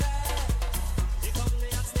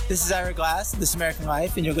This is Ira Glass, This American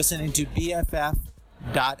Life, and you're listening to BFF.FM.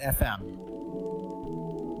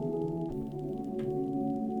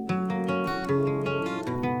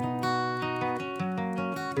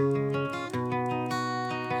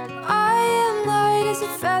 I am light as a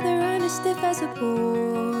feather and as stiff as a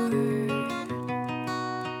board.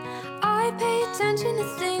 I pay attention to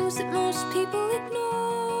things that most people ignore.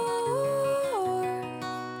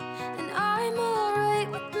 And I'm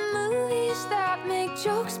alright with the movies that make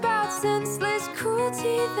jokes about senseless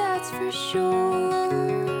cruelty, that's for sure.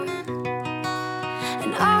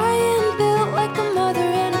 And I am built like a mother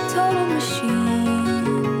in a total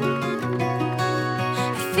machine.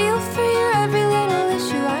 I feel for your every little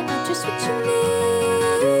issue, I know just what you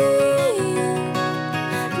mean.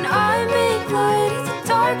 And I make light of the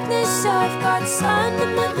darkness, I've got sun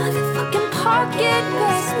in my motherfucking pocket,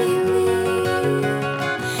 best believe.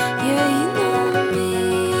 Yeah, you know me.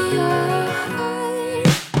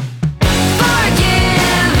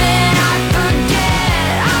 Forgive and I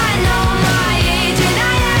forget. I know my age and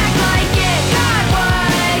I act like it. Got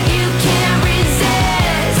what you can't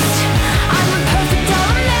resist. I'm a perfect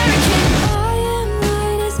all-American. I am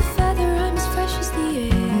light as a feather, I'm as fresh as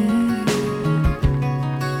the air.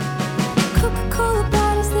 Coca-Cola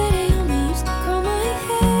bottles that I only used to curl my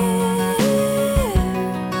hair.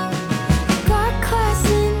 Got class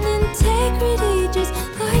and integrity, just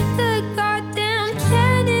like the goddamn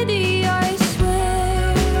Kennedy, I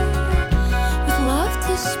swear, with love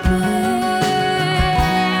to spare.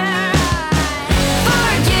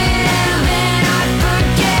 Forgive and I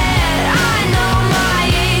forget. I know my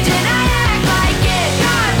age and I act like it.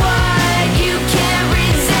 Got what you can't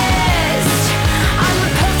resist. I'm a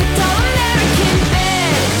perfect all-American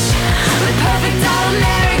bitch with perfect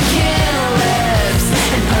all-American lips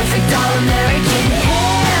and perfect all-American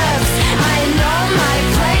hips. I know my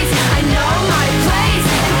place, I know my place,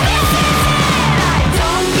 and this is it. I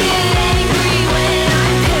don't get angry when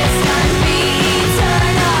I'm pissed. I'm the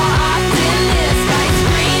eternal optimist. I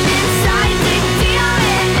scream inside to feel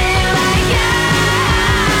it like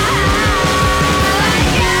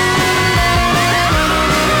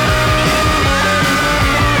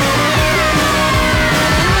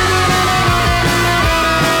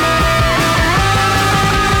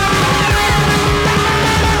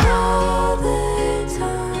all the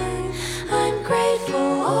time. I'm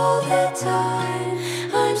grateful all the time.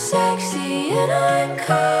 I'm sexy and I'm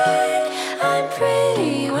kind. I'm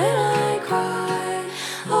pretty when I cry.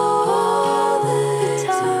 All the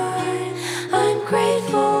time. I'm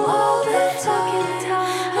grateful all the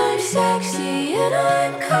time. I'm sexy and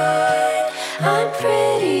I'm kind. I'm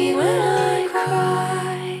pretty when I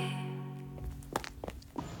cry.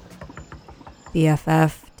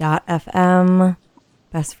 BFF.FM.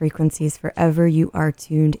 Best frequencies forever. You are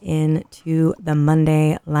tuned in to the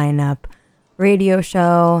Monday Lineup radio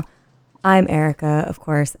show. I'm Erica, of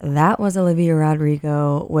course. That was Olivia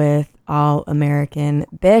Rodrigo with All American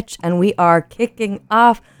Bitch. And we are kicking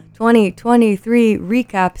off 2023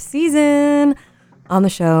 recap season on the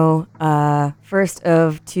show. First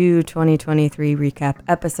of two 2023 recap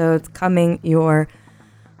episodes coming your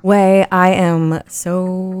way. I am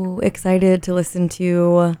so excited to listen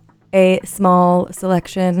to a small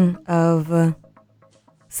selection of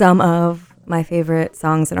some of my favorite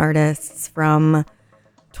songs and artists from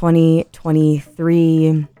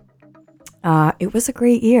 2023. It was a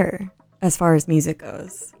great year as far as music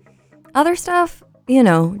goes. Other stuff,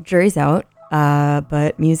 jury's out.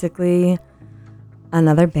 But musically,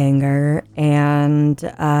 another banger. And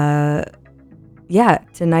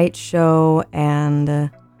tonight's show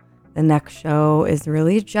and the next show is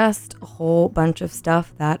really just a whole bunch of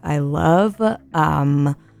stuff that I love.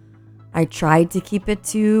 I tried to keep it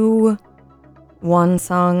to one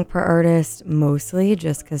song per artist, mostly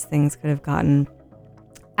just because things could have gotten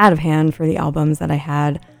out of hand for the albums that I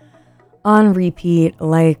had on repeat,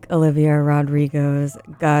 like Olivia Rodrigo's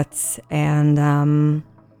Guts. And,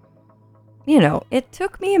 it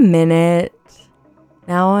took me a minute.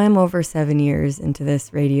 Now I'm over 7 years into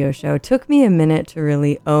this radio show. It took me a minute to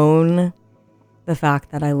really own the fact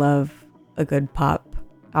that I love a good pop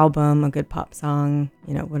album, a good pop song,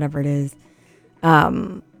 whatever it is.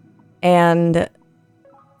 I've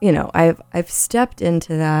stepped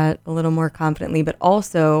into that a little more confidently, but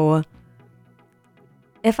also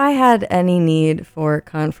if I had any need for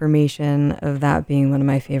confirmation of that being one of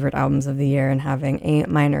my favorite albums of the year and having a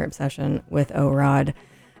minor obsession with O-Rod,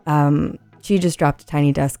 she just dropped a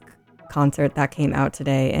Tiny Desk concert that came out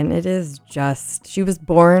today, and it is just, she was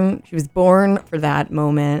born for that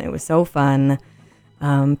moment. It was so fun.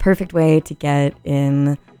 Perfect way to get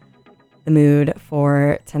in the mood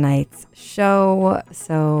for tonight's show.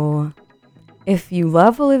 So if you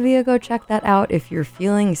love Olivia, go check that out. If you're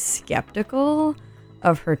feeling skeptical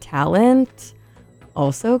of her talent,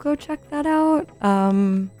 also go check that out.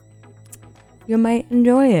 You might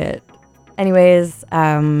enjoy it. Anyways,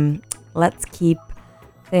 let's keep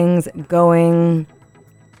things going.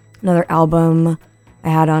 Another album I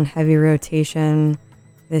had on heavy rotation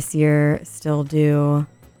this year, still do.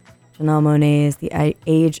 Janelle Monáe's The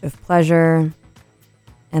Age of Pleasure.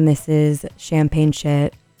 And this is Champagne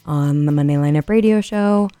Shit on the Monday Lineup Radio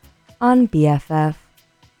Show on BFF.FM.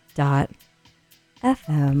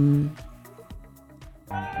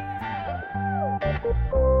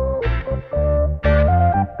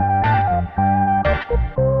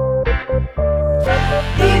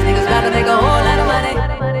 These niggas about to make a whole lot of money.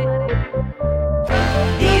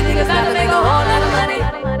 These niggas about to make a whole lot of money.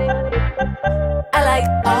 I like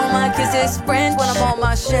all my kisses French when I'm on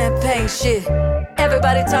my champagne shit.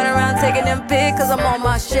 Everybody turn around taking them pics cause I'm on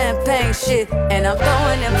my champagne shit. And I'm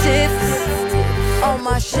throwing them tips on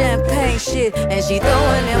my champagne shit. And she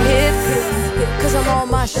throwing them hips cause I'm on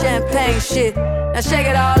my champagne shit. Now shake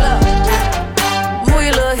it all up. Move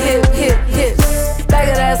your little hip, hip, hips. Back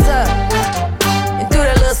that ass up. Do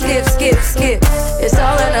that little skip, skip, skip. It's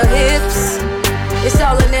all in her hips. It's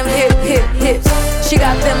all in them hip, hip, hips. She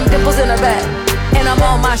got them dimples in her back. And I'm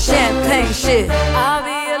on my champagne shit. I'll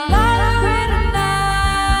be a lottery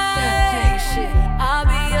tonight. Champagne shit. I'll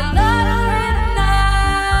be a lottery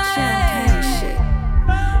tonight. Champagne shit.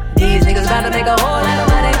 These niggas about to make a whole lot of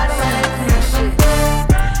money. Champagne shit.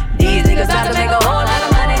 These niggas about to make a whole lot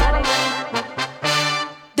of money.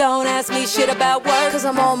 Don't ask me shit about work, cause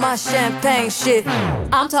I'm on my champagne shit.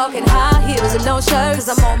 I'm talking high heels and no shirt, cause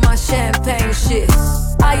I'm on my champagne shit.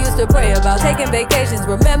 I used to pray about taking vacations,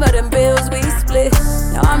 remember them bills we split.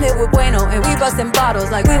 Now I'm here with Bueno and we busting bottles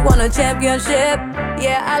like we won a championship.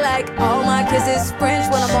 Yeah, I like all my kisses French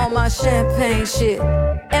when I'm on my champagne shit.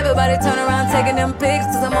 Everybody turn around taking them pics,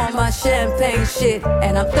 cause I'm on my champagne shit.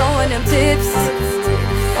 And I'm throwing them tips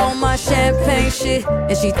on my champagne shit.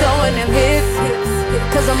 And she throwing them hips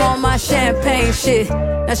cause I'm on my champagne shit.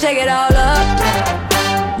 Now shake it all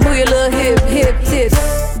up. Move your little hip, hip tips.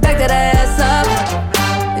 Back that ass up.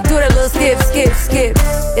 And do that little skip, skip, skip.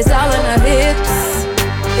 It's all in her hips.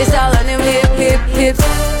 It's all in them hip, hip, hips.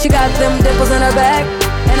 She got them dimples in her back.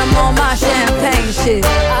 And I'm on my champagne shit.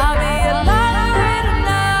 I'll be a lottery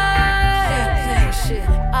tonight. Champagne shit.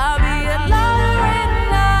 I'll be a lottery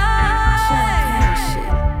tonight. Champagne shit.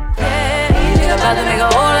 Yeah, these niggas about to make a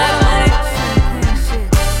whole lot of money.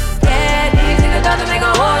 About to make a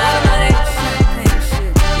whole lot of money.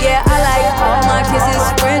 Yeah, I like all my kisses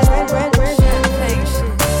French.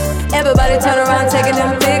 Everybody turn around taking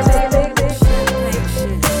them pics.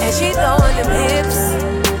 And she throwing them hips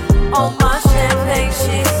on my champagne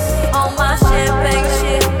shit. On my champagne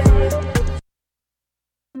shit.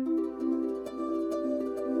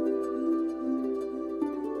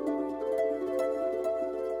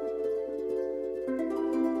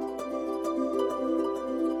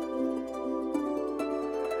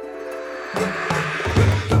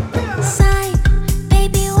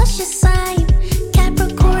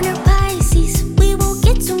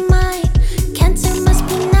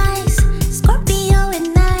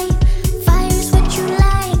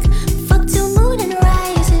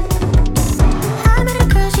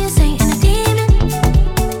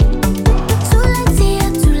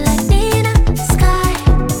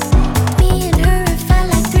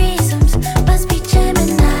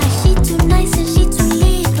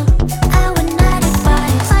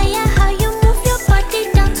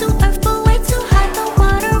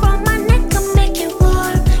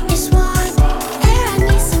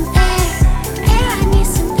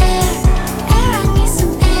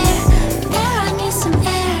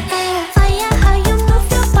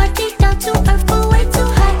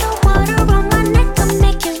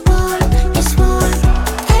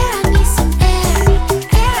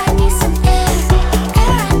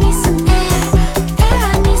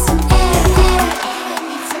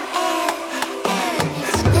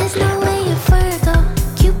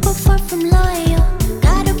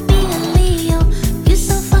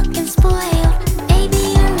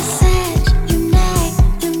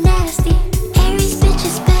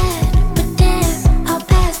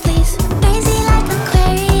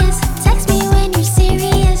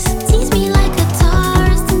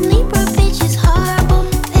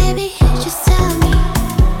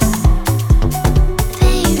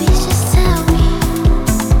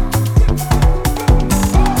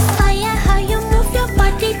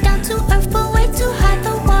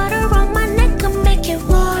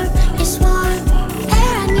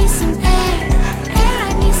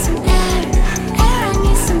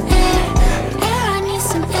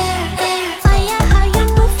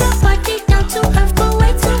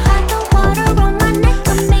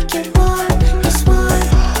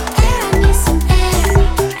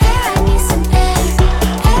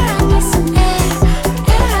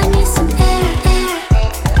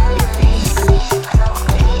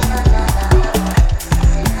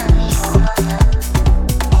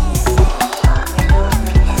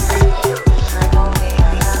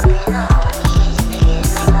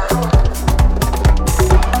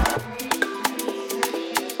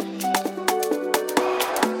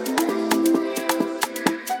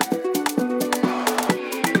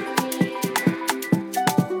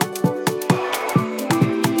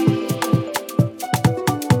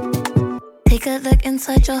 good look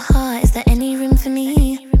inside your heart. Is there any room for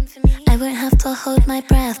me? I won't have to hold my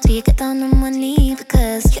breath till you get down on one knee,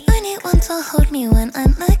 because you only want to hold me when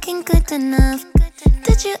I'm looking good enough.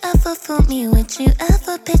 Did you ever fool me? Would you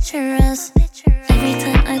ever picture us? Every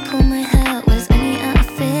time I pull my hair out, was only out of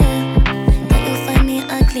fear that you'll find me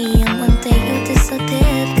ugly and one day you'll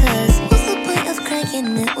disappear. Because what's the point of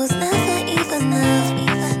crying? It was never even enough.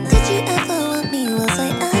 Did you ever want me? Was I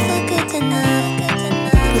ever good enough?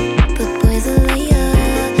 But boys are liar,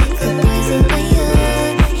 but boys are liar.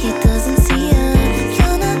 He doesn't see ya.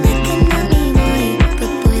 You're not looking at me, boy.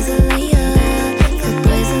 But boys are liar, but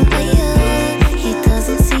boys are liar. He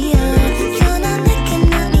doesn't see ya. You're not looking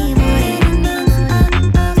at me, boy. Good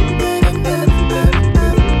enough, good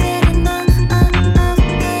enough, good enough,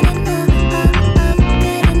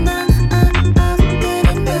 good enough,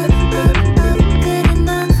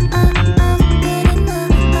 good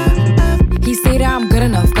enough. He say that I'm good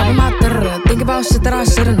enough, got my think about shit that I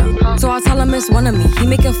should've known. So I tell him it's one of me, he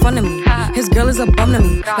making fun of me. His girl is a bum to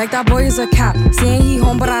me, like that boy is a cat. Saying he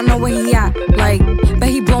home, but I know where he at. Like, bet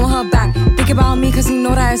he blowing her back. Think about me, cause he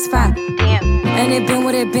know that it's fat. And it been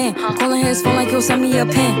what it been. Calling his phone like he'll send me a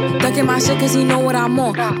pin. Ducking my shit cause he know what I'm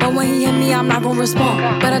on. But when he hit me, I'm not gonna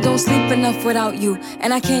respond. But I don't sleep enough without you,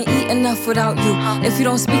 and I can't eat enough without you. If you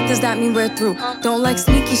don't speak, does that mean we're through? Don't like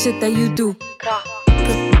sneaky shit that you do.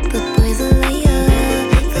 But boys are liar,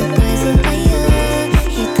 but boys are liar.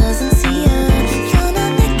 He doesn't see ya. You're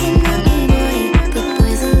not looking at me, boy. But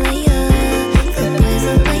boys are liar, but boys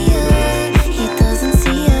are liar. He doesn't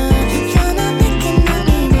see ya. You're not looking at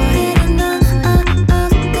me, boy. Good enough,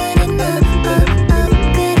 good enough, good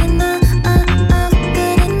enough, good enough, good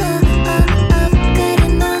enough, good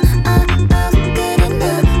enough, good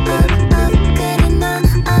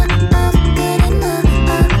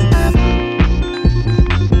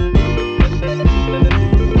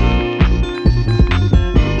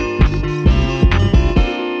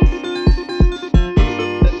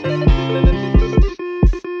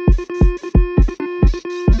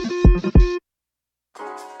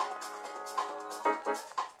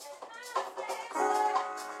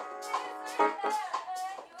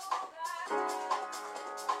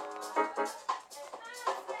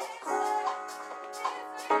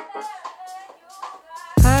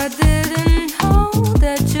I didn't know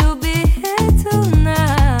that you'd be here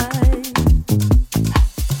tonight.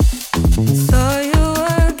 Saw you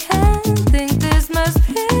again, think this must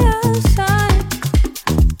be a sign.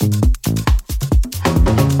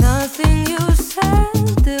 Nothing you said,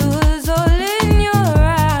 it was all in your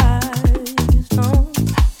eyes. No,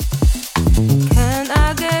 can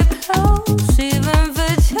I get close, even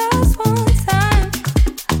for just one time?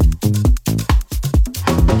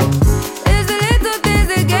 It's the little things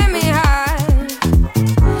that get me high.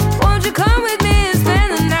 Won't you come with me and spend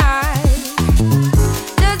the night?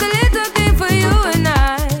 Just a little thing for you and I.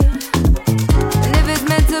 And if it's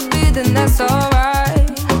meant to be, then that's alright.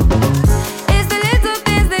 It's the little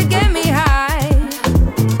things that get me high.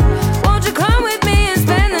 Won't you come with me and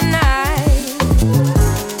spend the night?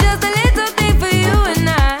 Just a little thing for you and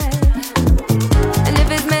I. And if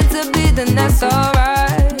it's meant to be, then that's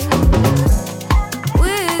alright.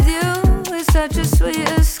 With you, it's such a sweet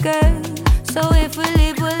escape. So if we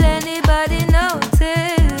leave, will anybody notice?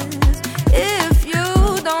 If you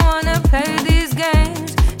don't wanna play these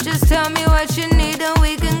games, just tell me what you need and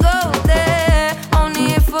we can go there.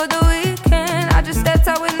 Only if for the weekend, I just stepped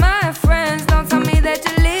out with my friends. Don't tell me that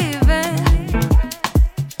you're leaving.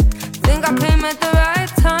 Think I came at the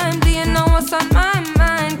right time. Do you know what's on my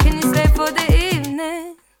mind? Can you stay for the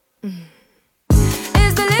evening?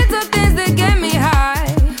 It's the little things that get me high.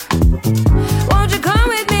 Won't you come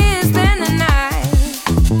with me and spend the night?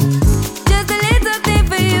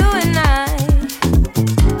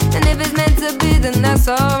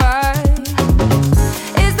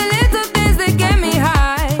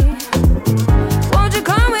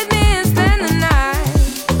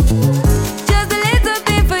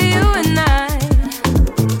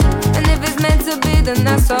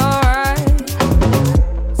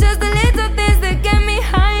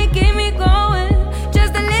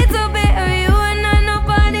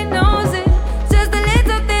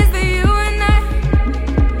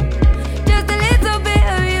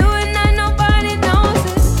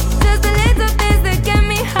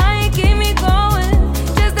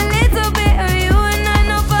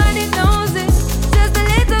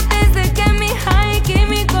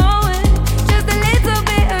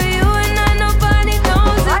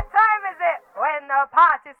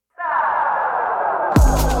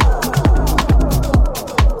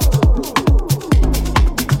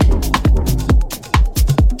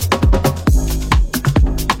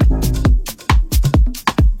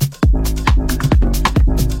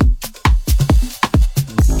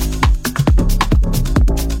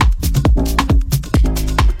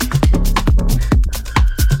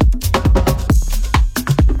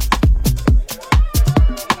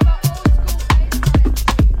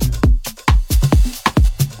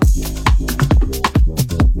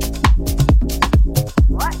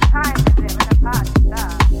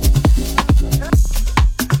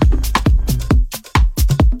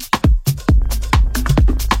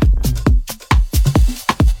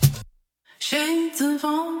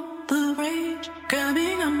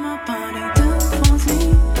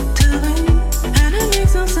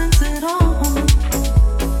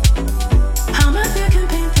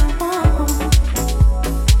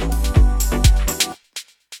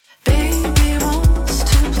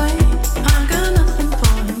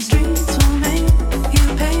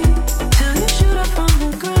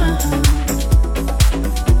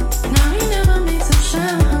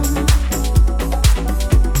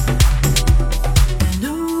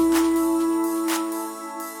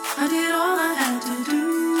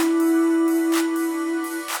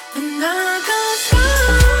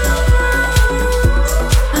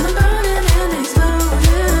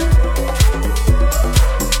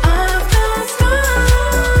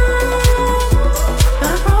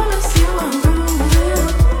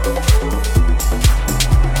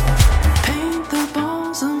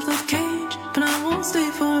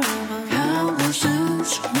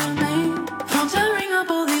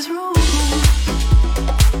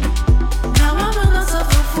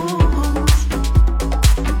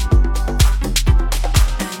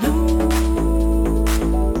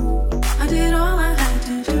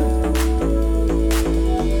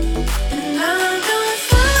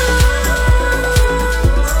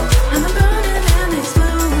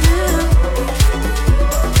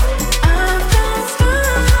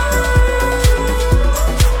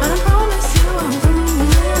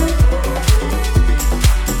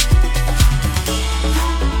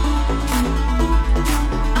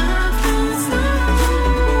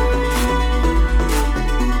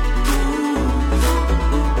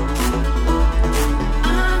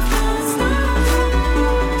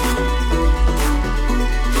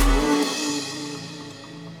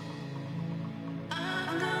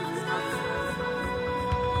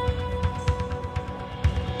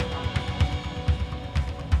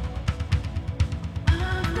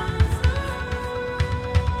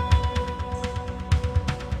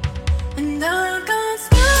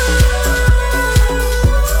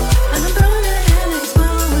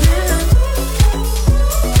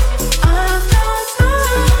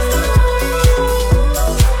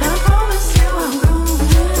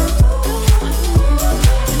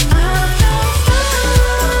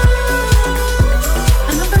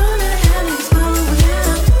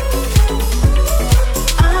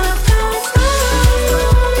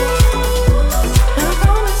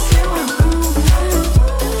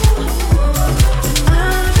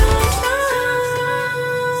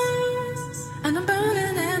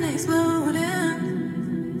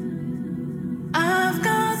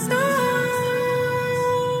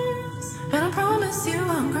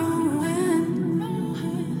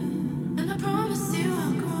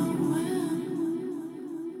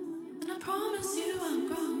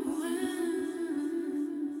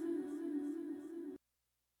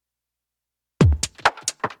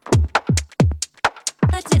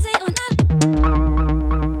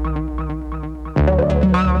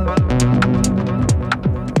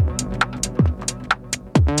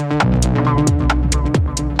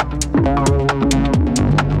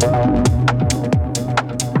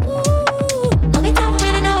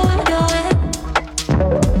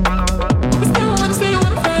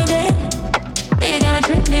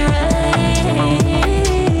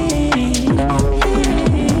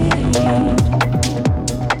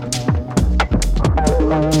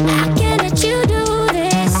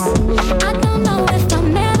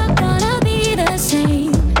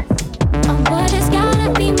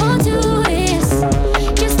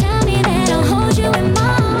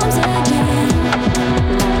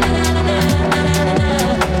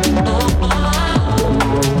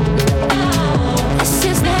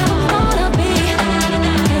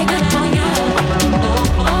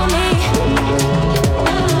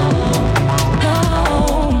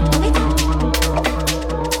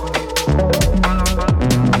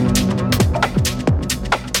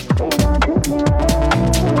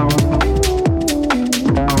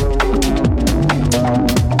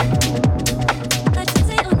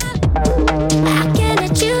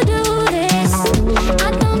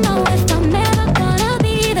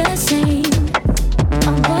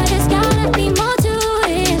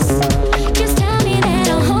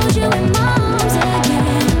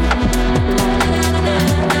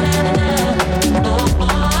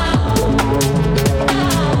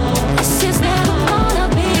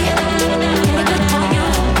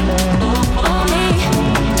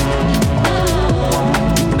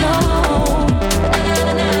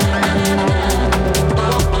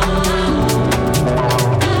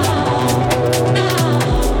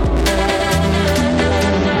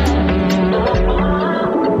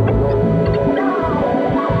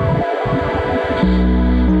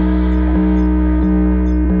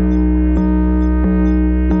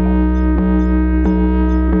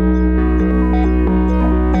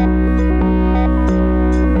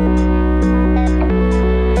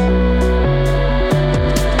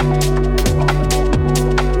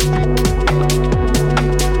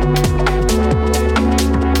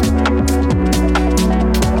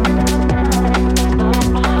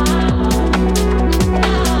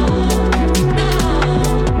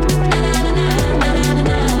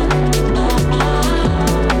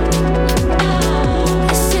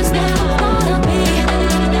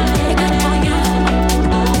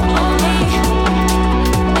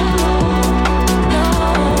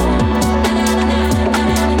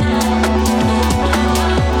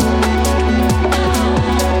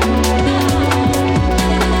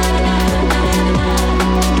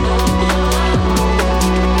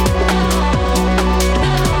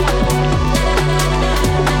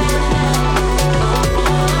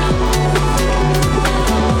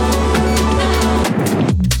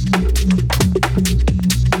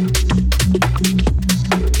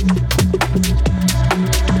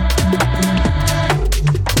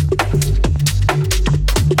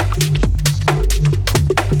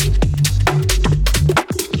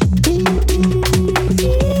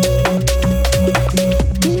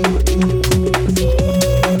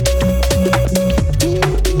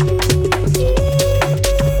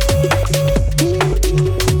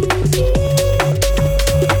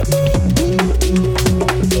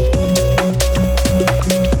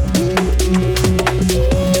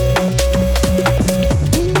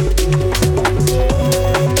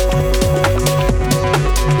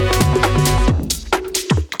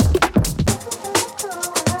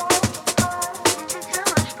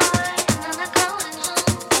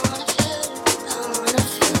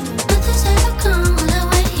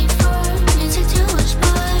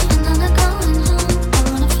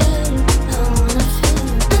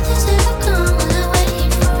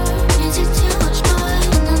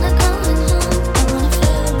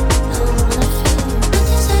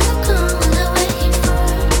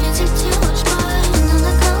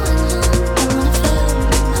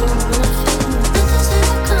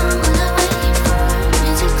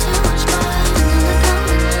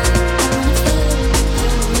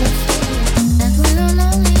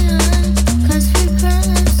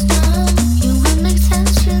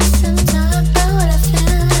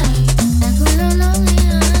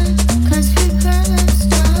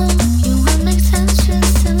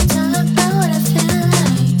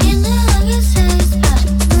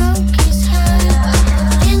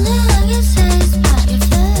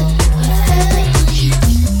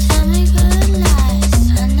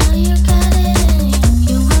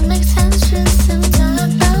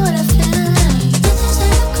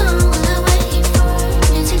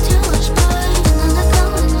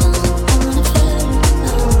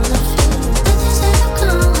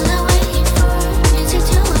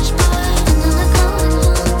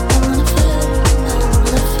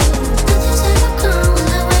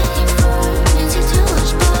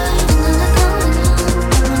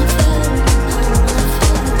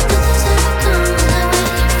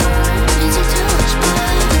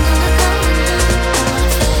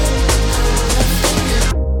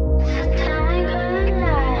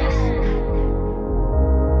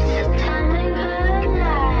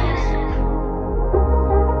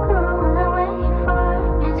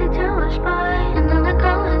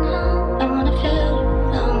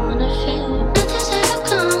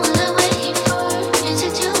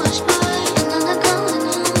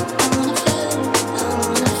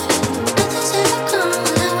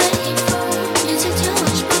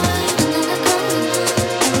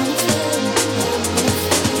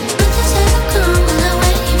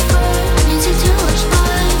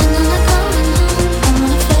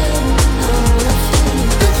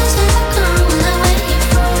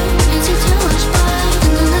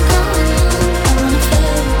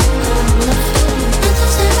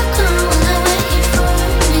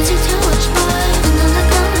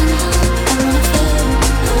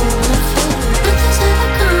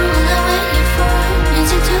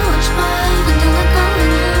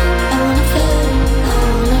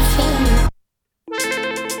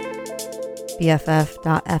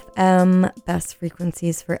 BFF.FM, best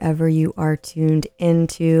frequencies forever. You are tuned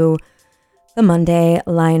into the Monday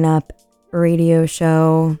Lineup radio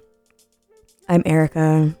show. I'm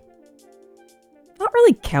Erica. Not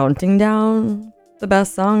really counting down the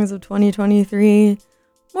best songs of 2023.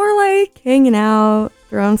 More like hanging out,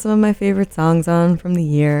 throwing some of my favorite songs on from the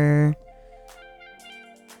year.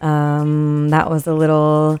 That was a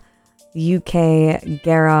little UK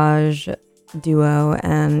garage duo,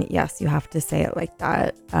 and yes, you have to say it like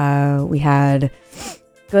that. We had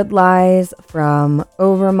Good Lies from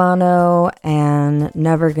Overmono and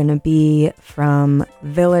Never Gonna Be from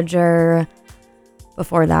Villager.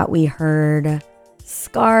 Before that, we heard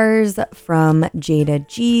Scars from Jada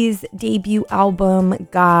G's debut album,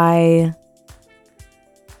 Guy.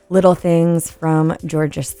 Little Things from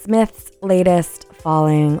Georgia Smith's latest,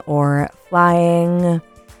 Falling or Flying.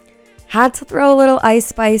 Had to throw a little Ice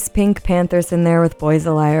Spice Pink Panthers in there with Boys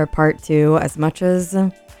a Liar Part 2. As much as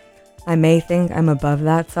I may think I'm above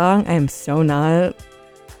that song, I am so not.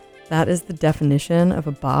 That is the definition of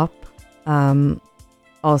a bop.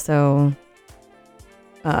 Also,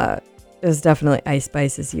 it was definitely Ice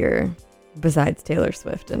Spice's year, besides Taylor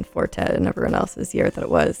Swift and Fortet and everyone else's year that it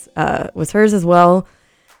was hers as well.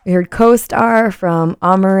 We heard Co-Star from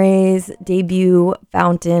Amare's debut,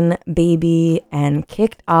 Fountain Baby, and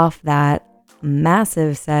kicked off that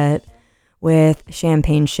massive set with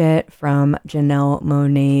Champagne Shit from Janelle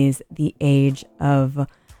Monáe's The Age of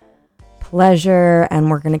Pleasure. And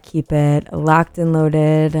we're going to keep it locked and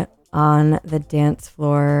loaded on the dance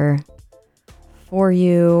floor for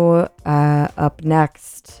you. Up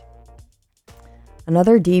next,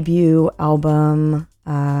 another debut album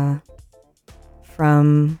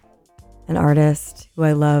from an artist who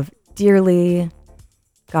I love dearly.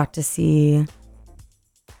 Got to see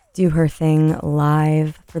do her thing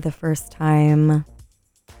live for the first time,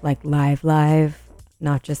 like live,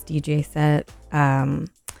 not just DJ set, a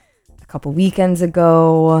couple weekends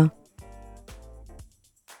ago.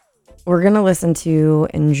 We're gonna listen to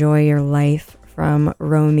Enjoy Your Life from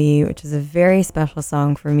Romy, which is a very special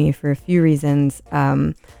song for me for a few reasons.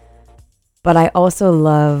 But I also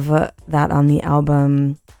love that on the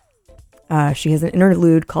album, she has an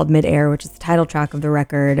interlude called Midair, which is the title track of the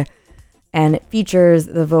record. And it features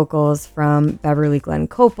the vocals from Beverly Glenn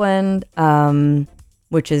Copeland,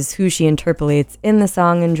 which is who she interpolates in the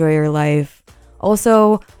song Enjoy Your Life.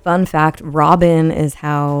 Also, fun fact, Robin is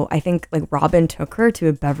how, I think, like, Robin took her to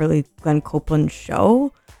a Beverly Glenn Copeland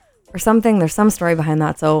show or something. There's some story behind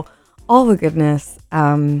that. So, all the goodness.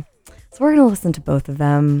 So we're going to listen to both of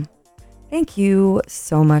them. Thank you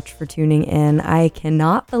so much for tuning in. I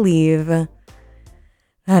cannot believe that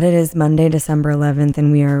it is Monday, December 11th,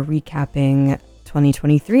 and we are recapping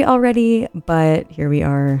 2023 already, but here we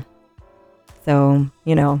are. So,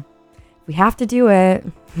 you know, if we have to do it,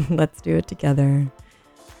 let's do it together.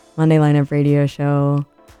 Monday Lineup Radio Show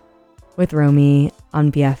with Romy on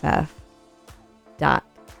BFF.FM.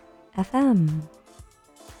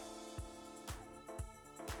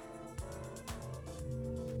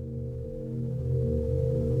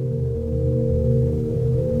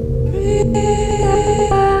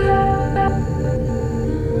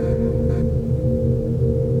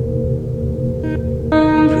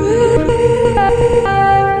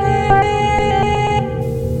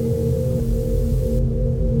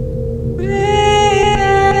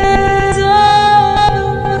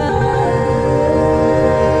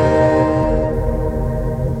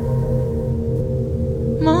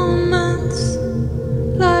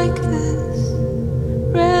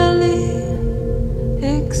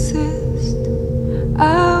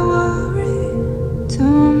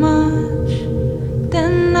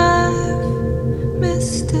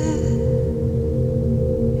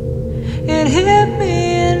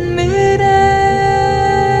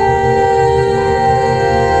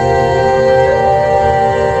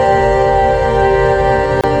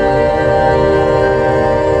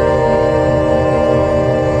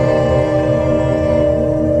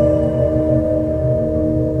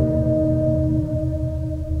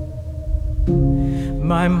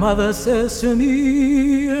 My mother says to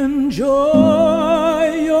me,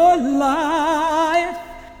 enjoy your life.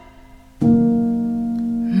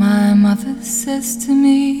 My mother says to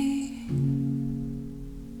me,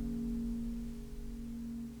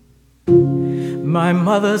 my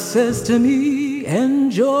mother says to me,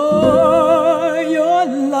 enjoy your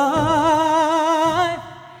life.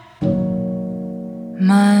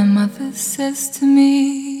 My mother says to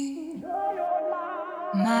me,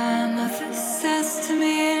 my mother says to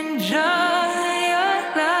me, enjoy your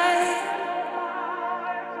life.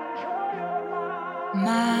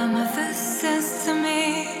 My mother says to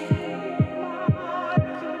me,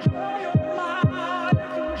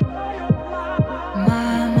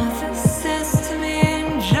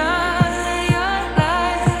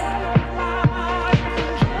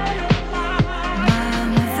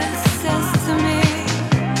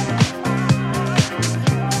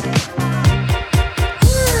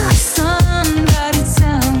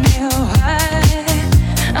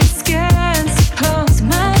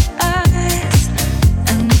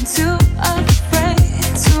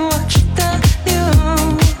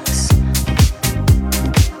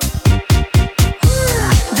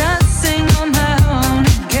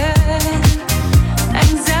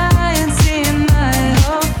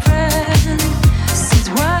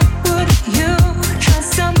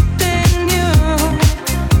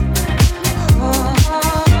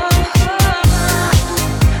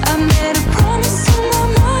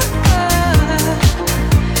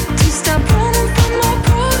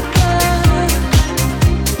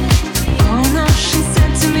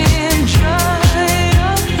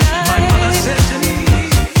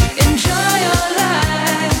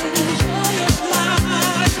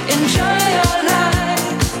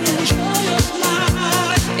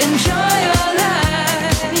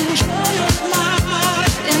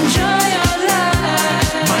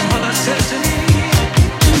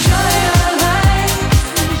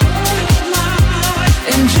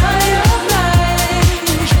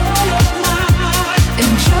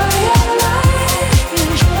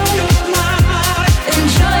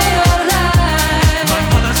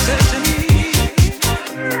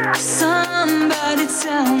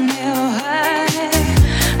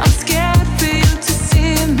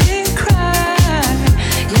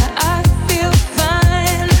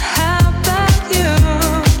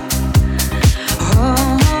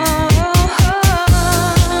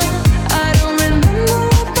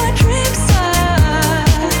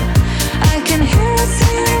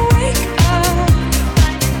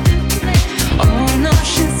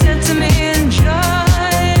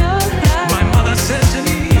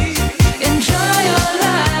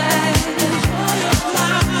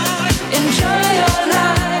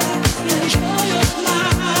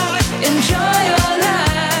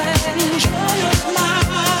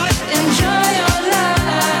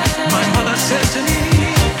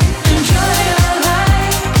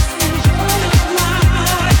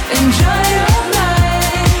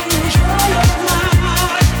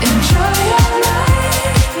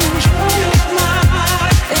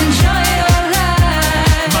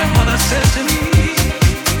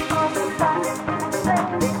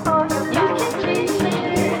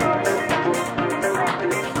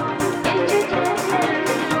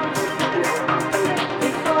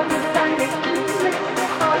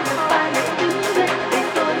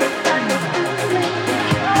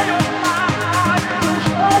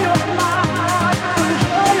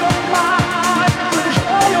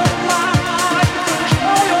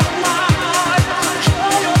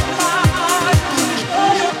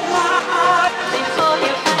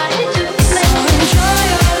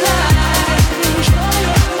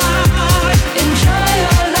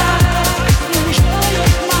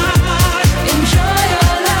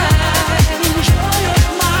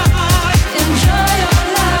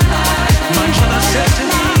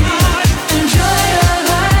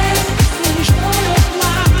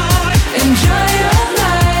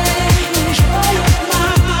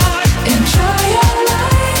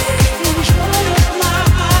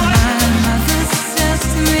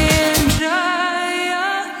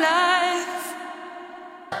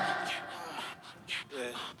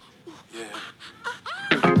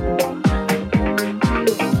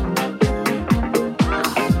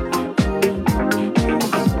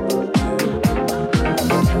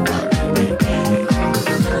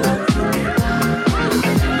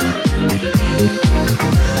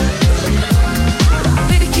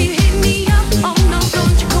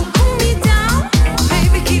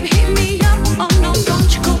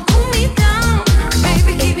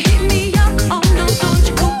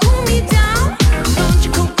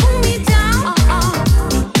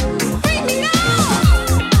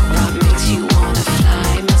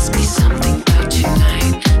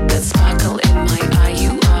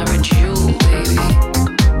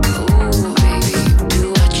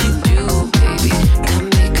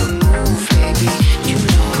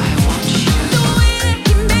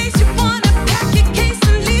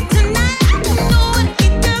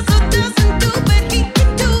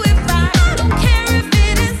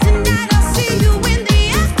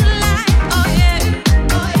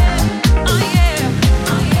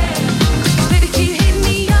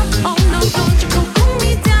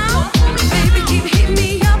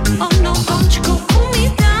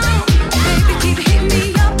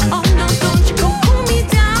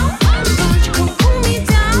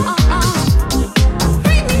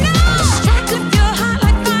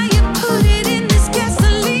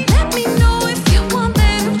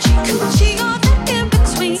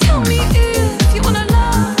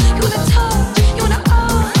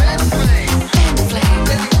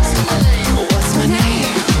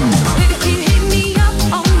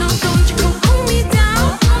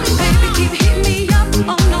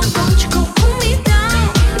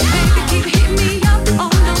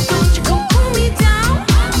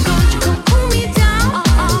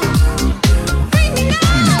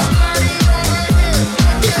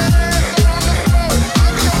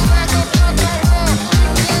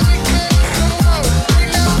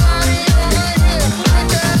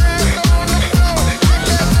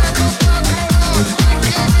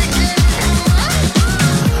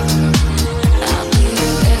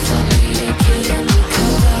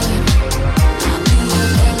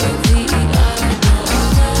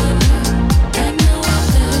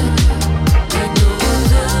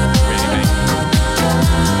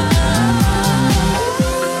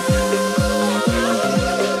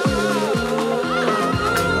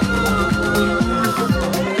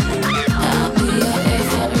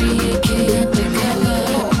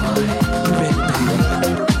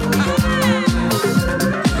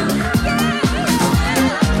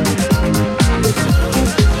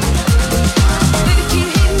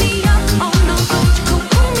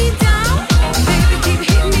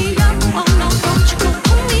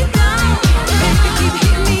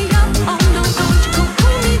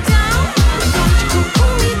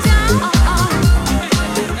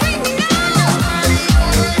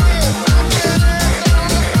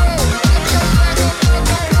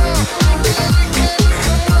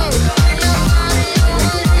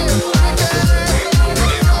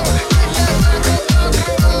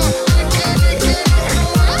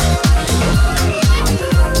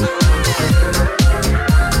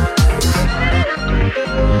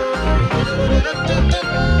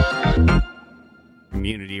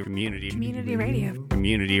 Community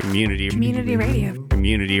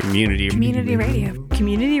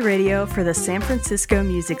radio for the San Francisco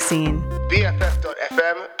music scene.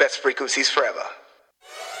 BFF.FM, best frequencies forever.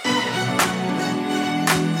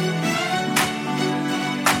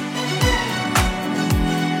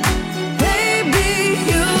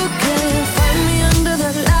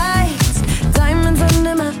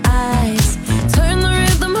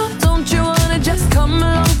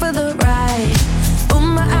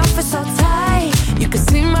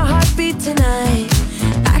 Tonight,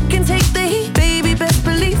 I can take the heat, baby. Best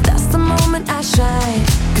believe that's the moment I shine.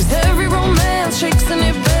 'Cause every romance shakes and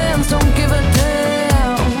it bends. Don't give a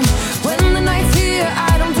damn. When the night's here,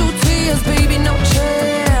 I don't do tears, baby. No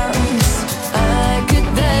chance. I could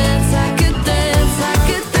dance, I could dance, I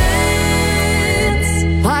could dance.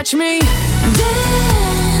 Watch me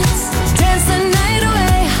dance, dance the night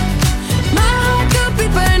away. My heart could be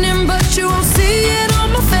burning, but you won't see it on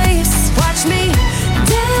my face. Watch me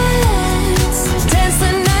dance, dance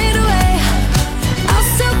the night away. I'll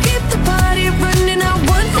still keep the party running. I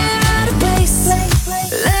won't get out of place.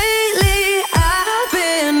 Lately I've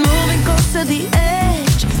been moving close to the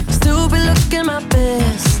edge, still be looking my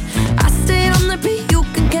best. I stay on the beat, you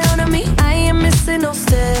can count on me. I ain't missing no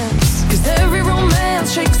steps. 'Cause every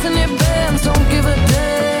romance shakes and it bends. Don't give a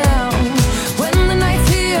damn. When the night's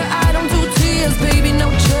here, I don't do tears, baby. No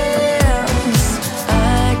chance. I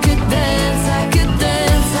could dance, I could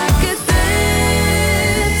dance, I could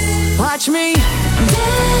dance. Watch me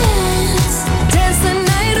dance, dance the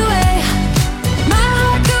night away. My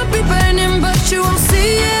heart could be burning, but you won't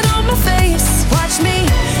see it on my face. Watch me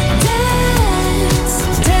dance,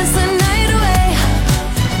 dance the night away.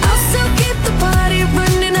 I'll still keep the party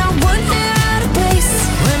running. I won't get out of place.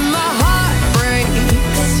 When my heart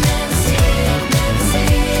breaks,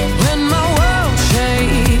 when my world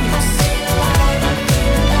shakes,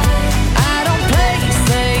 I don't play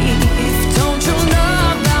safe. Don't you know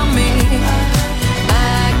about me? I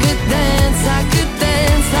could dance, I could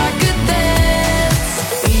dance, I could dance.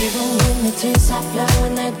 Even when the tears are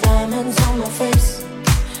flowing, they're diamonds on my face.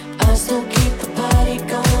 I still keep the party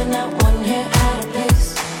going, not one hair out of place.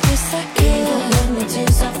 Yes, I can. Even when the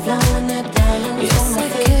tears are flowing, they're diamonds on my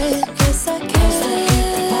face. Yes, I can. I still keep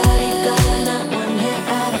the party going, not one hair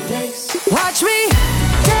out of place. Watch me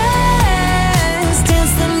dance,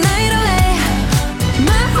 dance the night away.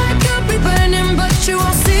 My heart could be burning, but you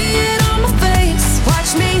won't see it on my face.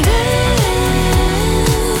 Watch me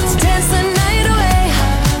dance, dance the night away.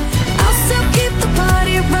 I'll still keep the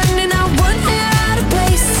party running. I won't get out of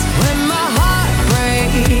place. When my heart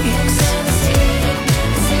breaks,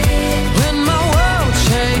 when my world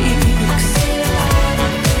shakes,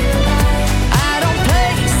 I don't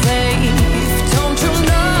play safe. Don't you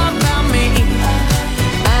know about me?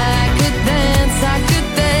 I could dance, I could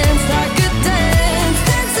dance, I could dance,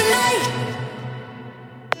 dance the night.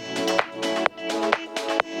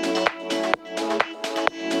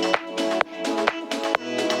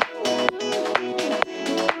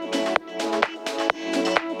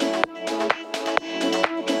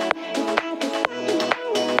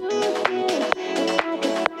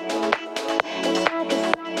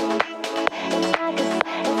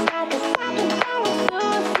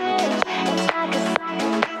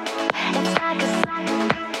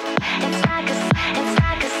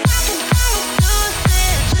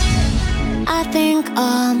 I think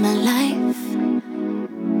all my life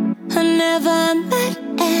I never met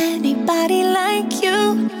anybody like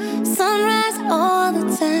you. Sunrise all the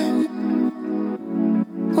time.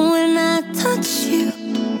 When I touch you,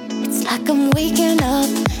 it's like I'm waking up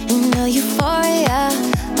in no euphoria.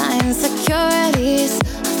 My insecurities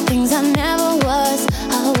are things I never was.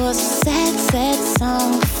 I was a sad, sad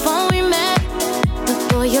song before we met. But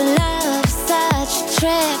boy, your love is such a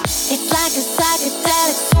trip. It's like a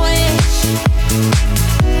psychedelic switch.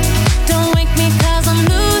 Don't wake me 'cause I'm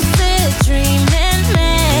lucid dreaming,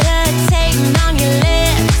 meditating on your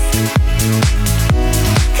lips.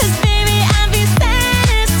 'Cause baby, I'd be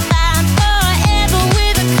satisfied forever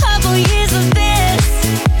with a couple years of this.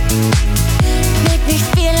 Make me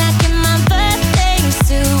feel like in my birthday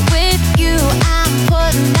suit with you, I'm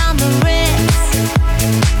putting on the Ritz.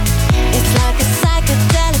 It's like a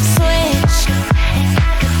psychedelic switch.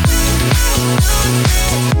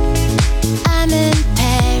 I'm in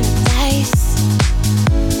paradise.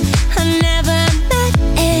 I never met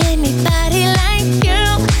anybody like you.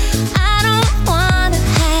 I don't wanna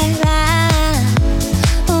hide out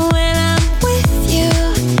when I'm with you.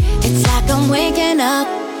 It's like I'm waking up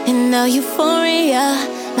in no euphoria.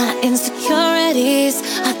 My insecurities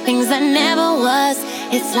are things I never was.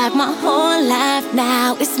 It's like my whole life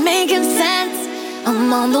now is making sense.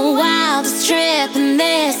 I'm on the wildest trip in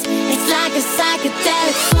this. It's like a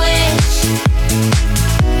psychedelic switch.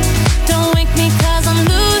 Don't wake me 'cause I'm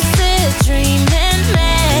lucid dreaming,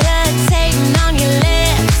 meditating on your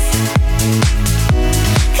lips.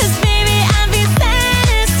 'Cause baby, I'll be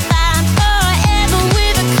satisfied forever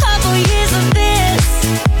with a couple years of this.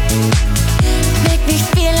 Make me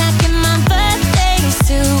feel like in my birthday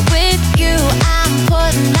suit with you, I'm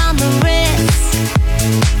putting on the Ritz.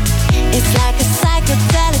 It's like a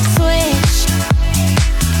psychedelic switch.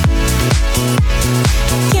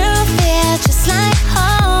 You feel just like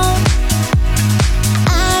home.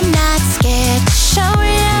 I'm not scared to show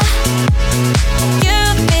you. You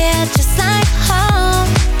feel just like home.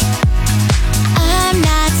 I'm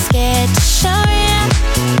not scared to show you.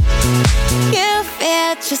 You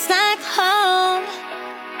feel just like home.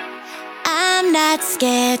 I'm not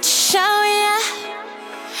scared to show you.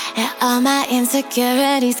 And all my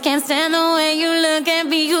insecurities can't stand the way you look at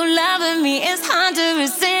me. You loving me, it's hard to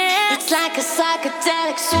resist. It's like a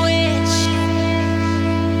psychedelic switch.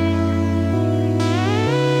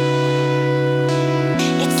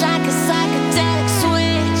 It's like a psychedelic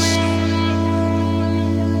switch.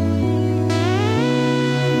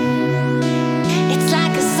 It's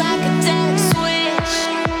like a psychedelic switch.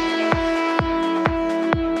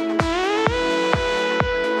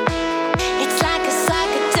 It's like a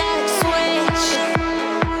psychedelic switch.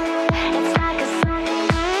 It's like a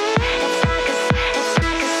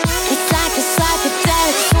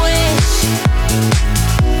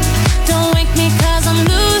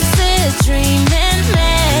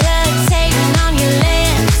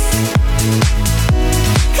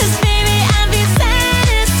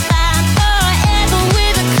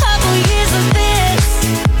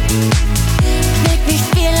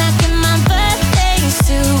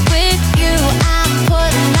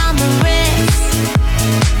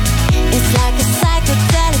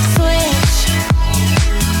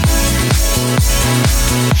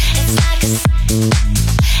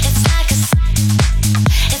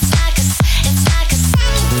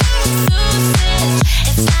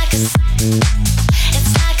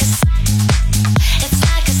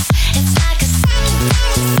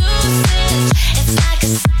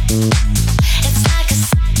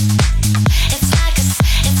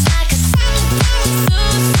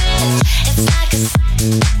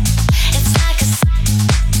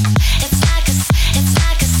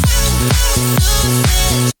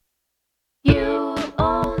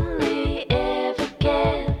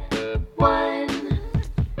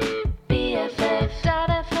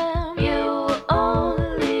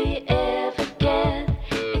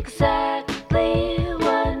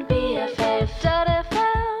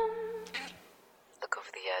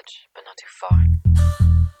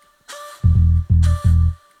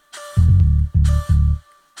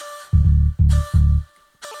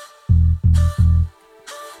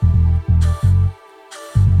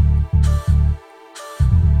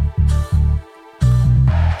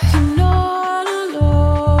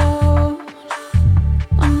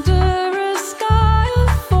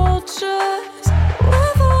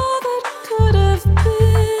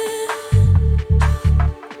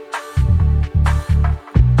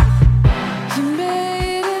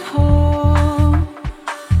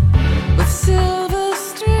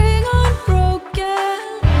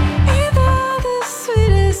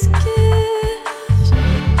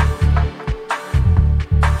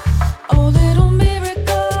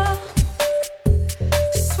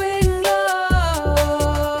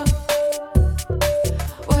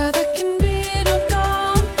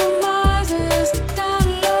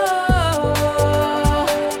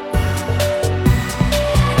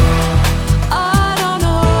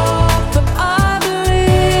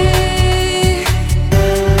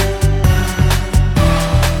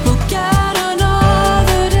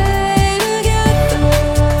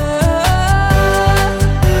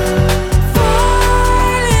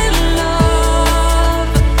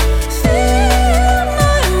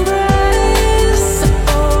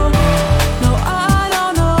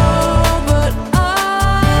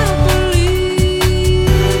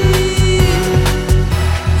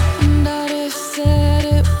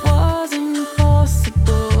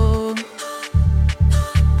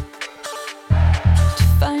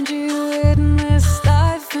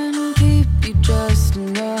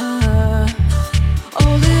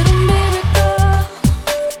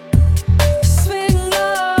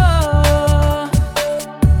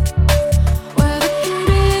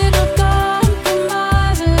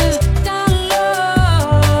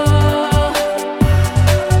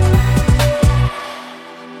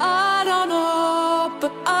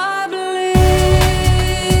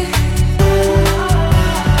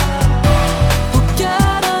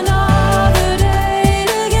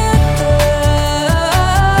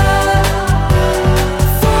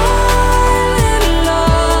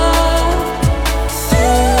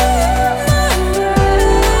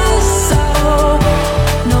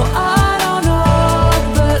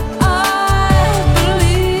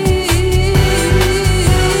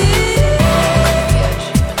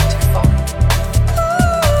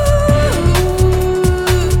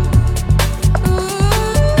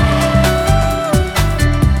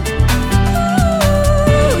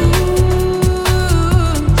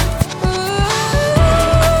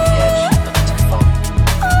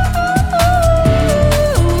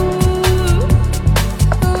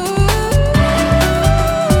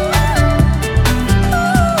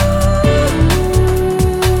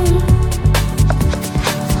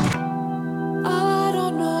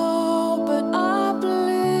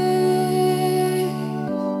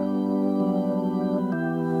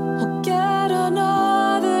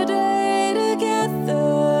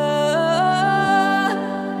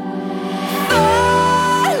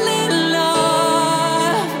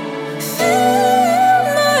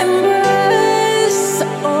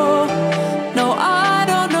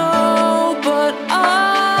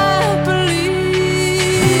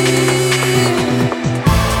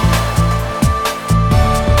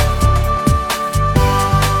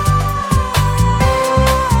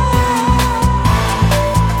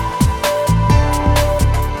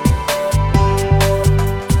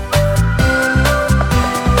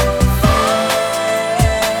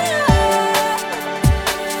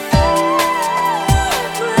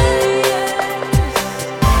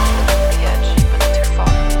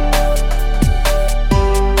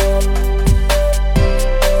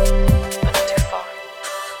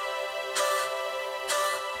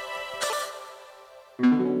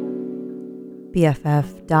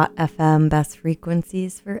BFF.FM, best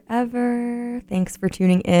frequencies forever. Thanks for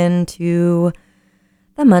tuning in to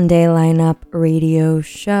the Monday Lineup radio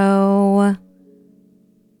show.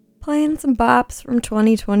 Playing some bops from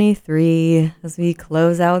 2023 as we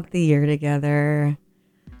close out the year together.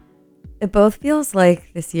 It both feels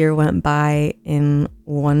like this year went by in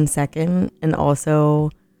 1 second, and also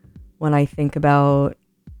when I think about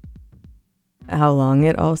how long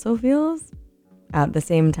it also feels at the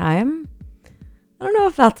same time. I don't know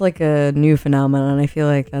if that's like a new phenomenon. I feel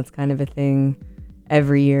like that's kind of a thing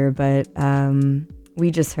every year, but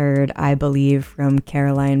we just heard I Believe from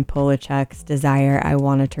Caroline Polachek's Desire I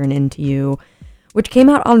Want to Turn Into You, which came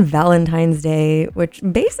out on Valentine's Day, which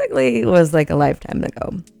basically was like a lifetime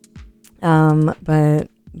ago. But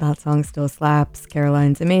that song still slaps.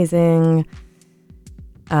 Caroline's amazing.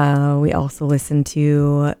 We also listened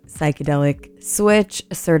to Psychedelic Switch,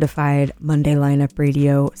 certified Monday Lineup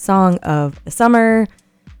Radio song of the summer,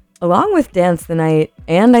 along with Dance the Night,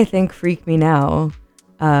 and I think Freak Me Now.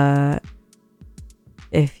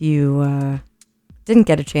 If you didn't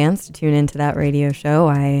get a chance to tune into that radio show,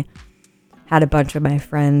 I had a bunch of my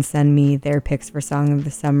friends send me their picks for Song of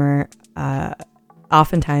the Summer.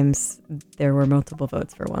 Oftentimes, there were multiple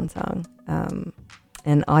votes for one song.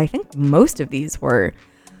 And I think most of these were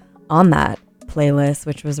on that playlist,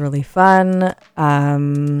 which was really fun.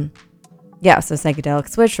 So Psychedelic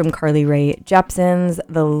Switch from Carly Rae Jepsen's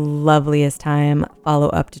The Loveliest Time, follow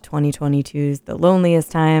up to 2022's The Loneliest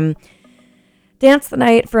Time. Dance the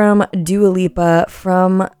Night from Dua Lipa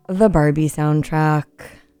from the Barbie soundtrack,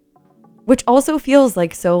 which also feels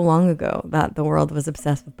like so long ago that the world was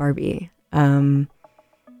obsessed with Barbie.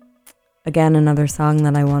 Again, another song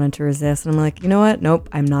that I wanted to resist. And I'm like, you know what? Nope,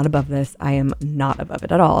 I'm not above this. I am not above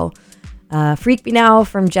it at all. Freak Me Now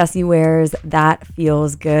from Jessie Ware's That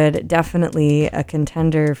Feels Good. Definitely a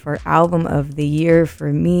contender for Album of the Year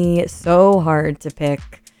for me. So hard to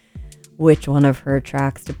pick which one of her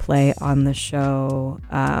tracks to play on the show.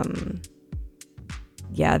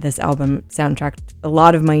 This album soundtracked a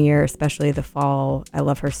lot of my year, especially the fall. I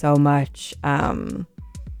love her so much.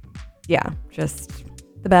 Just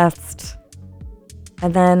the best.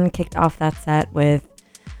 And then kicked off that set with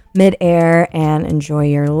Midair and Enjoy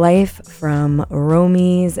Your Life from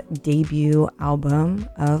Romy's debut album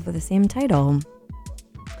of the same title,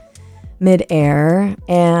 Midair.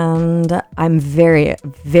 And I'm very,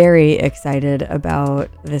 very excited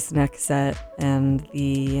about this next set and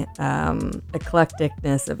the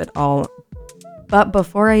eclecticness of it all. But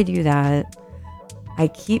before I do that, I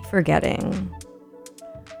keep forgetting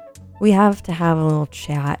we have to have a little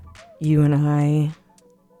chat, you and I,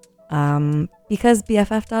 because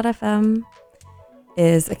BFF.FM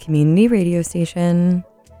is a community radio station.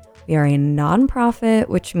 We are a nonprofit,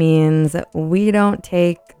 which means we don't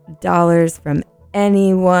take dollars from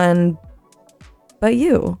anyone but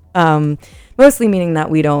you. Mostly meaning that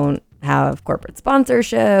we don't have corporate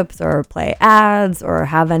sponsorships or play ads or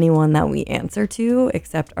have anyone that we answer to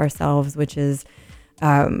except ourselves, which is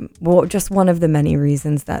just one of the many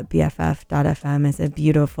reasons that BFF.FM is a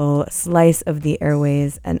beautiful slice of the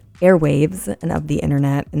airwaves and of the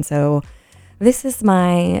internet. And so this is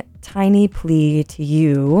my tiny plea to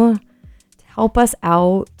you to help us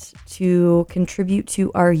out, to contribute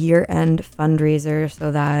to our year-end fundraiser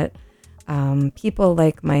so that people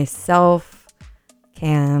like myself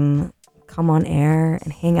can come on air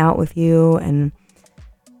and hang out with you and,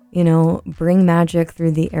 you know, bring magic through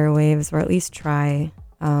the airwaves, or at least try.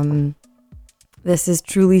 This is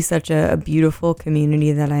truly such a beautiful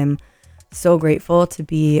community that I'm so grateful to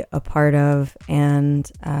be a part of.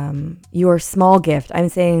 And your small gift, I'm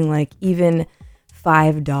saying like even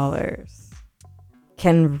 $5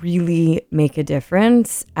 can really make a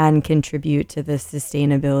difference and contribute to the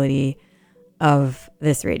sustainability of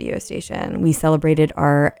this radio station. We celebrated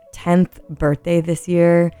our 10th birthday this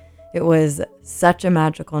year. It was such a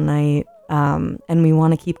magical night. And we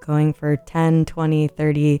want to keep going for 10, 20,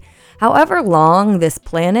 30, however long this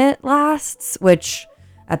planet lasts, which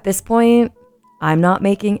at this point, I'm not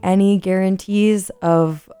making any guarantees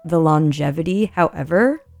of the longevity.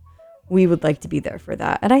 However, we would like to be there for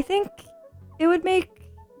that. And I think it would make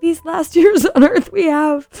these last years on Earth we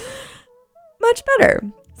have much better.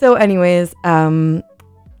 So anyways,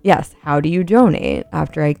 yes, how do you donate?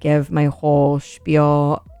 After I give my whole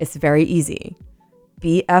spiel, it's very easy.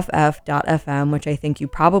 BFF.FM, which I think you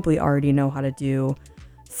probably already know how to do,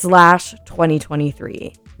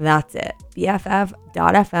 /2023. That's it.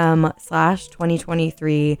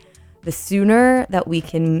 BFF.FM/2023. The sooner that we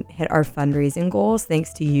can hit our fundraising goals,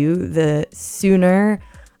 thanks to you, the sooner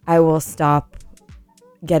I will stop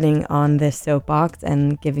getting on this soapbox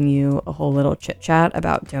and giving you a whole little chit chat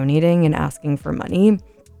about donating and asking for money.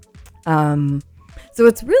 So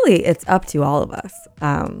it's up to all of us.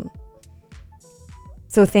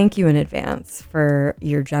 So thank you in advance for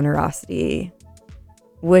your generosity,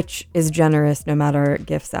 which is generous no matter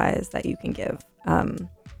gift size that you can give.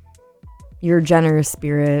 Your generous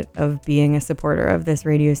spirit of being a supporter of this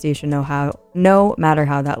radio station, no matter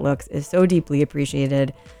how that looks, is so deeply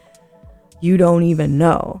appreciated. You don't even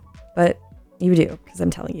know, but you do, because I'm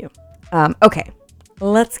telling you. Okay,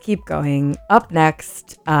 let's keep going. Up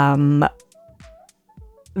next,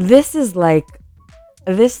 this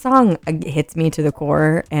song hits me to the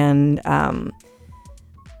core, and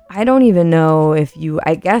I don't even know if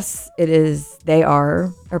I guess they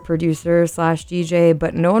are a producer / DJ,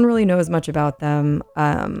 but no one really knows much about them.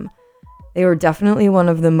 They were definitely one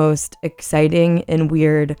of the most exciting and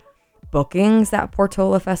weird bookings that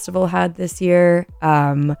Portola Festival had this year.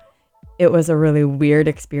 It was a really weird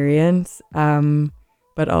experience,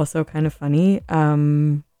 but also kind of funny.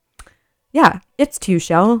 Yeah, it's Two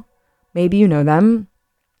Shell. Maybe you know them,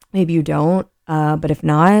 maybe you don't, but if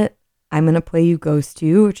not, I'm going to play you Ghost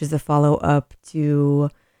 2, which is a follow-up to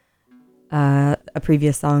a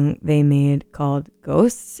previous song they made called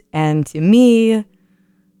Ghosts. And to me,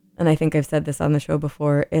 and I think I've said this on the show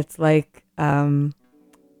before, it's like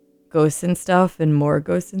Ghosts and Stuff and more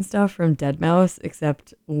Ghosts and Stuff from Deadmau5,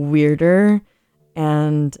 except weirder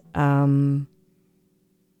and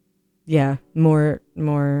more,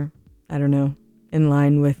 I don't know, in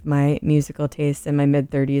line with my musical taste in my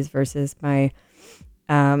mid-30s versus my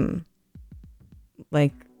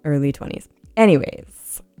early 20s.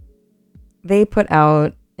 Anyways, they put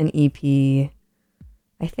out an EP.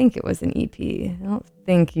 I think it was an EP. I don't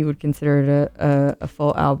think you would consider it a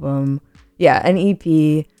full album. Yeah, an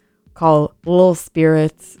EP called Little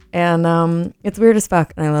Spirits, and it's weird as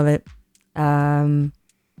fuck, and I love it.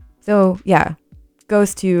 So yeah,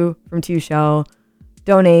 Ghost 2 from Two Shell.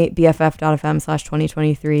 Donate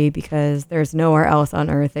bff.fm/2023 because there's nowhere else on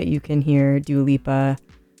earth that you can hear Dua Lipa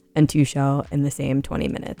and Two Shell in the same 20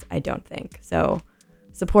 minutes, I don't think. So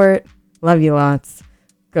support, love you lots.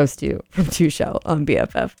 Ghost 2 from Two Shell on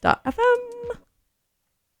bff.fm.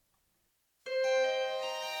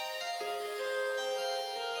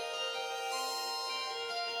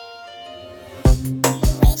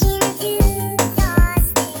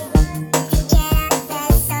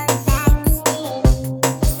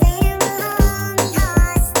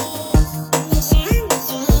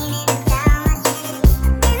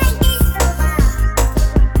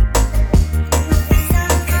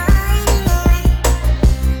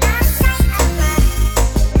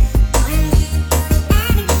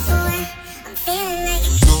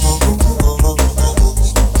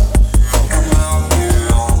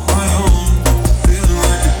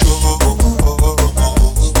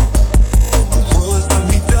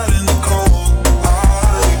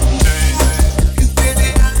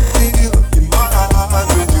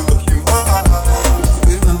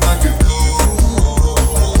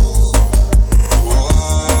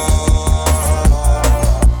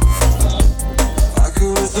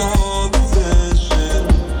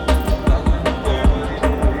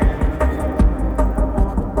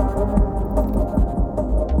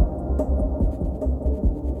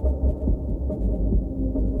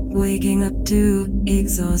 Waking up too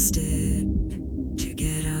exhausted to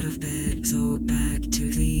get out of bed, so back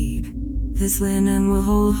to sleep. This linen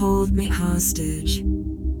will hold me hostage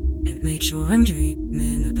and make sure I'm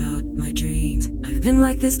dreaming about my dreams. I've been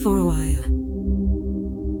like this for a while,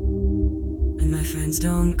 and my friends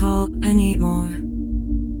don't call anymore.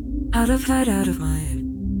 Out of sight, out of mind,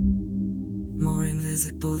 more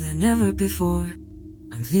invisible than ever before.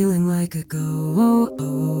 I'm feeling like a ghost,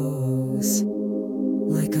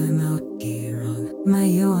 like I'm out here on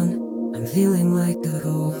my own. I'm feeling like a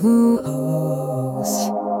ghost.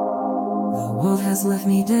 The world has left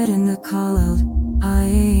me dead in the call out. I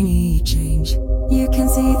need change. You can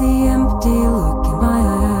see the empty look in my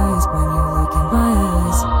eyes when you look in my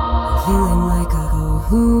eyes. I'm feeling like a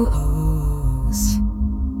ghost.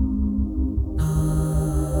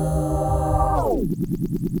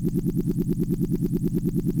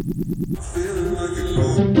 Feeling like a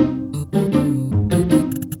ghost.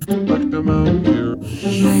 Like I'm out here.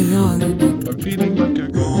 I'm feeling like a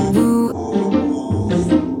ghost.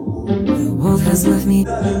 The world has left me.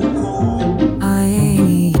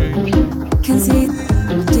 I can see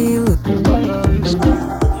the look in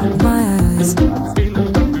my eyes.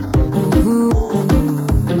 Feeling like a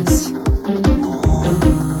ghost.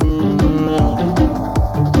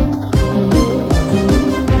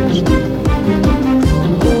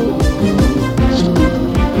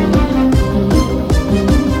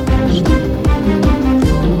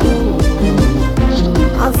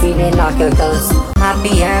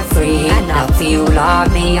 carefree. And I feel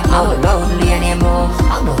like me, I'm not lonely anymore.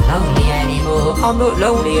 I'm not lonely anymore. I'm not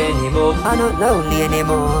lonely anymore. I'm not lonely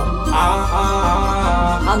anymore.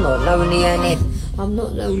 I'm not lonely anymore. I'm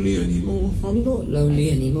not lonely anymore. I'm not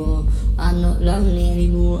lonely anymore. I'm not lonely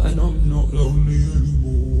anymore. And I'm not lonely anymore.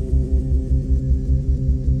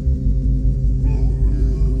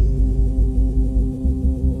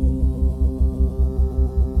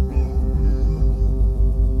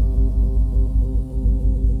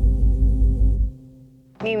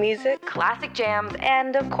 New music, classic jams,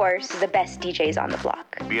 and of course, the best DJs on the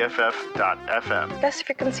block. BFF.FM. Best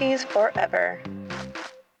frequencies forever.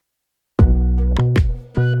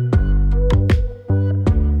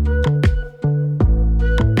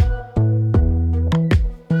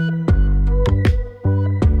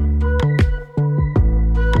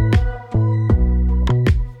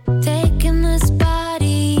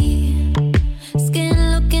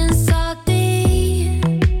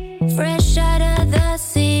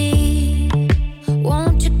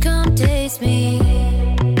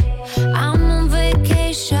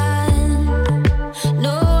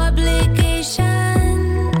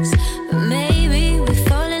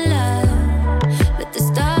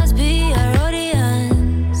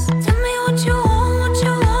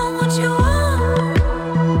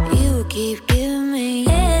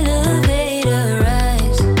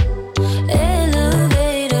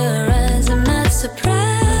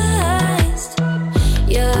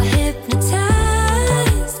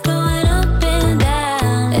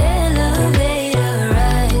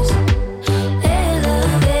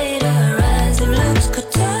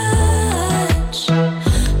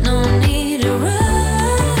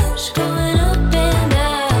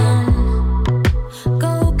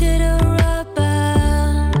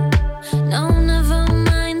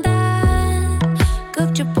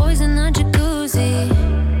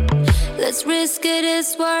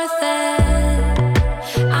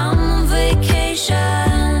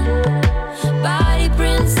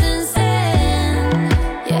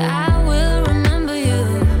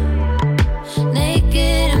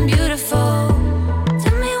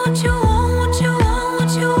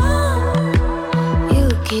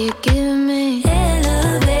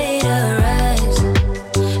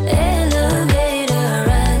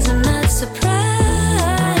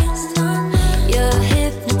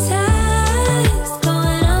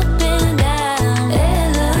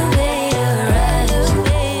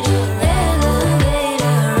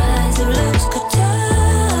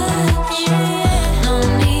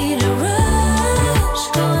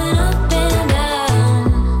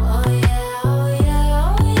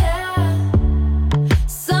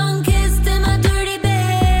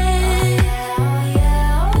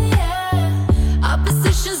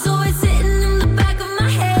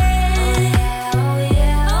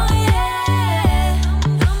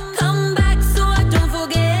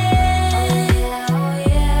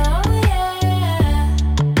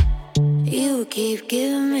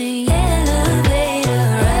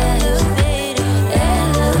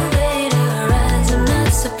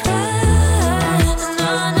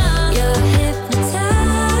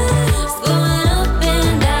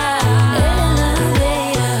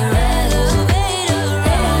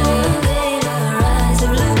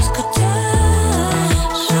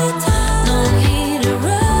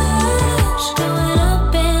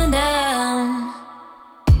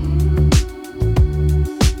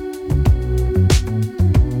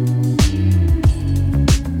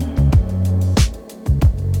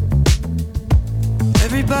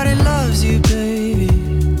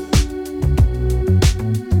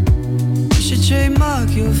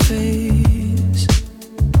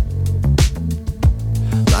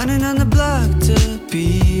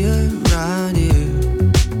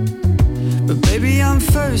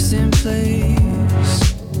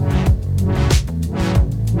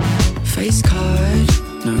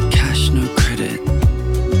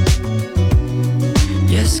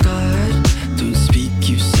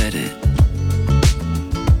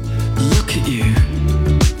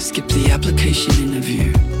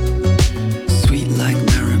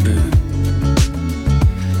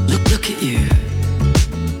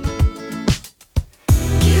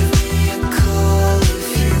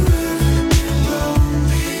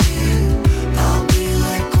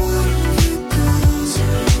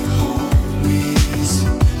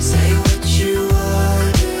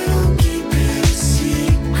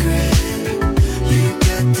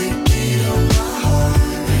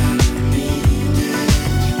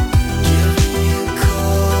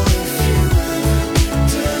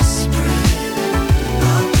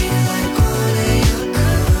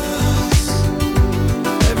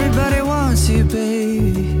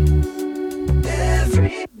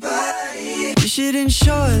 shouldn't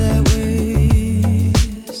show that way.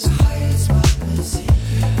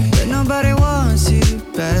 But nobody wants you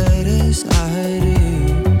bad as I do.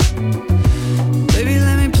 Baby,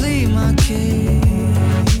 let me plead my case.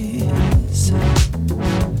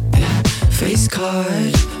 Face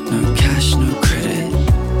card, no cash, no credit.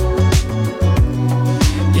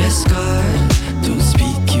 Yes, God, don't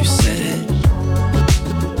speak, you said it.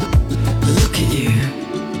 Look at you,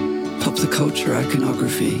 pop the culture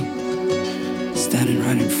iconography, standing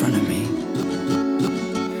right in front of me.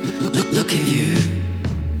 Look at you.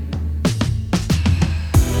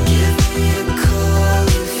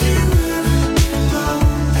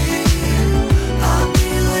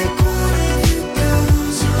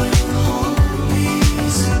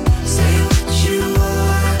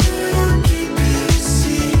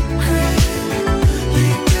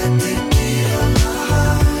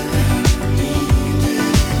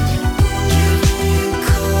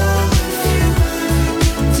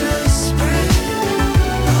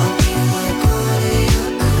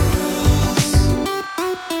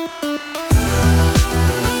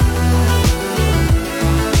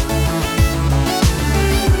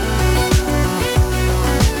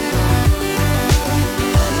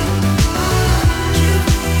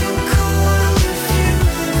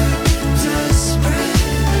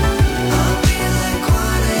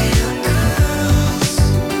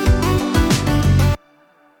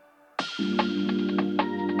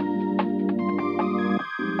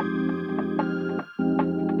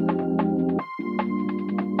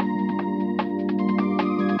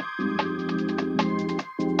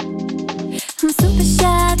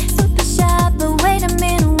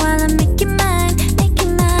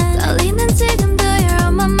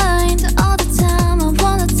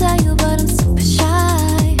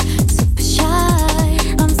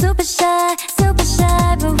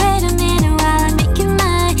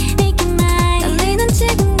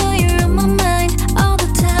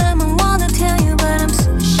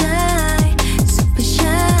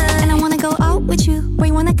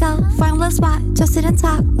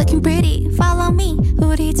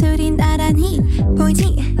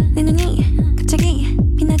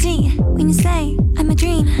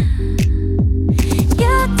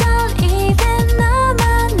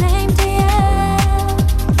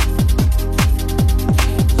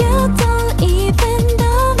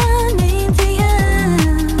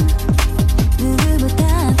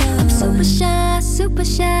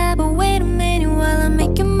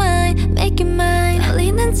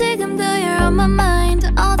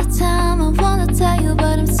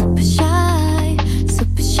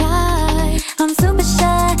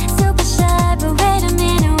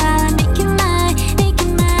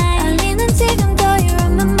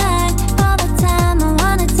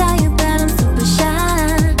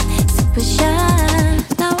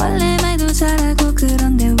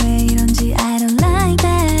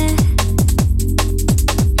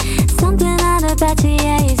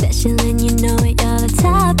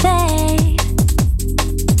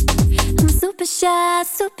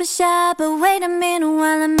 Super shy, but wait a minute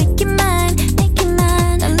while I make you mine, make you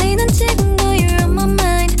mine. 달리는 지금도 you're on my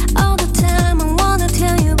mind all the time. I wanna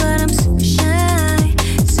tell you, but I'm super shy,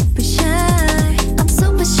 super shy. I'm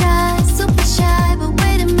super shy, but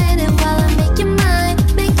wait a minute while I make you mine,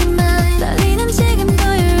 make you mine. 달리는 지금도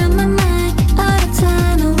you're on my mind all the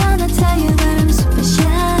time. I wanna tell you, but I'm super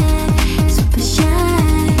shy, super shy.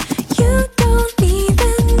 You don't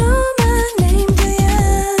even know my name, do you?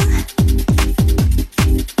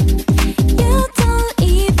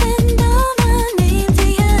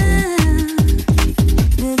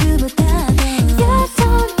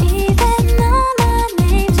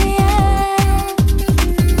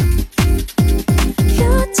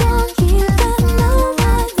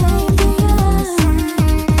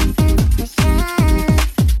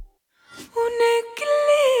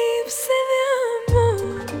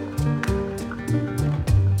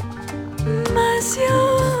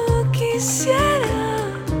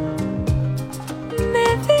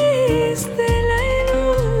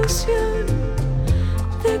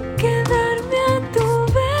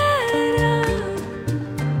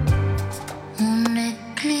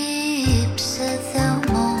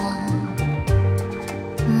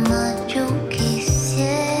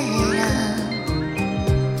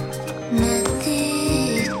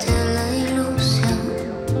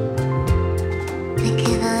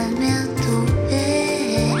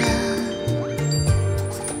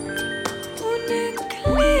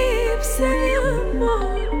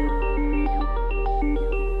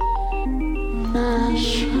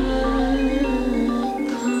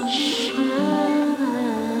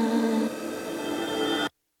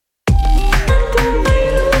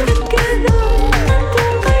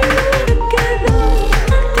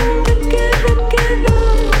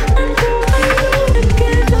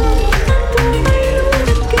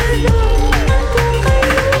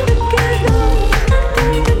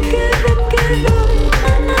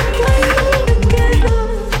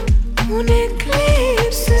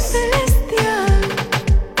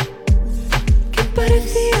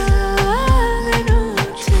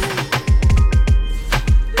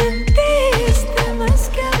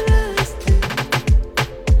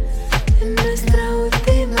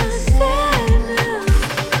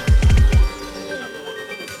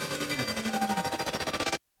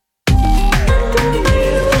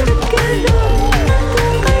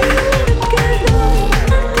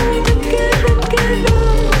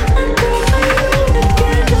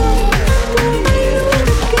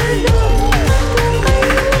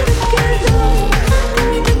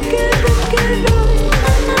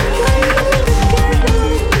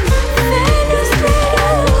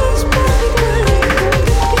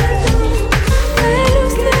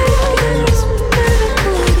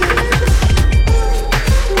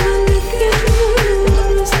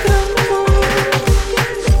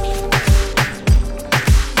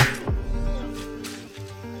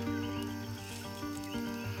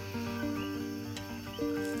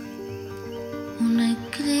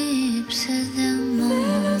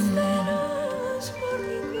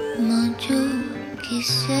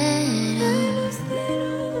 Quisiera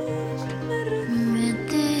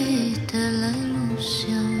meterte la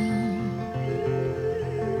ilusión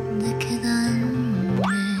de quedarme.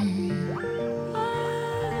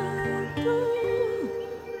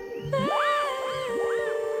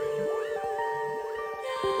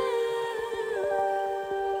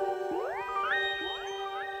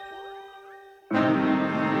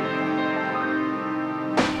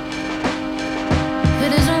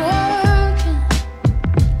 It isn't working.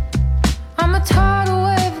 I'm a tidal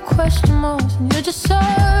wave of question marks, and you're just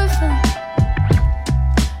surfing,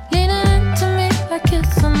 leaning into me like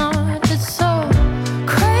it's a night. It's so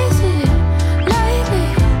crazy lately.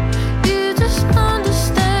 You just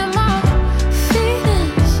understand my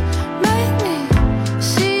feelings, make me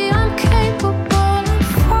see I'm capable and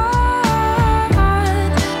fine,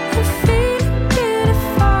 and feeling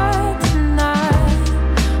beautified tonight.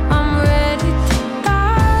 I'm ready to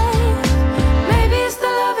dive. Maybe it's the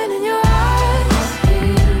loving in your eyes.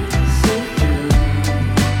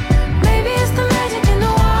 Maybe it's the magic in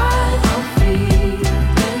the wine.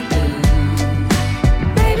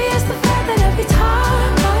 Maybe it's the fact that every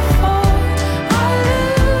time I fall, I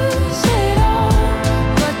lose it all.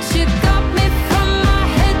 But you got me from my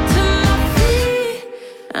head to my feet,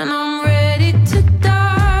 and I'm ready to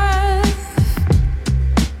dive.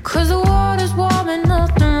 'Cause the water's warm and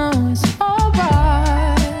nothing wrong, it's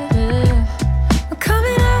alright. I'm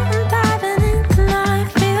coming out and diving in tonight.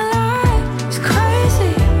 Feel like it's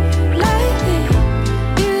crazy lately.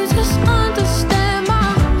 You just understand my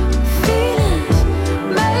feelings,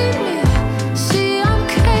 make me see I'm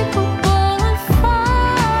capable and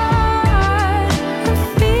fine, and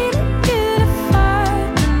feeling beautified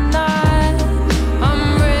tonight. I'm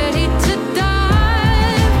ready to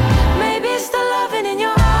dive. Maybe it's the loving in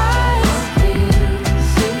your eyes.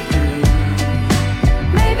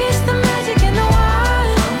 Maybe it's the magic in the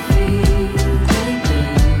wine.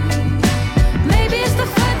 Maybe it's the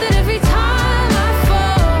fact that every time I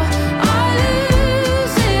fall, I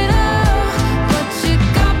lose it all. But you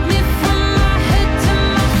got me from my head to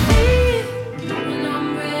my feet, and I'm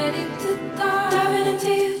ready to dive. Diving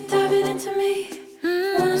into you, diving into me.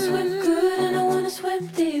 Wanna swim good and I wanna swim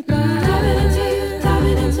deeper. Diving into you,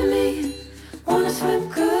 diving into me. Wanna swim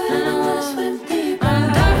good and I wanna swim deeper.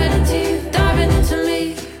 I'm diving into you, diving into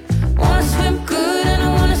me. Wanna swim good and I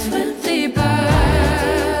wanna swim deeper.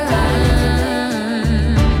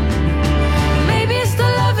 Maybe it's the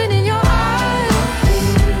loving in your eyes.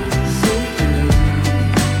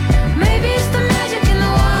 Maybe it's the magic in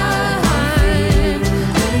the wine.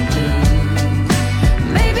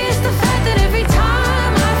 Maybe it's the fact that every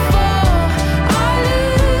time I fall, I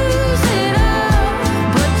lose it all.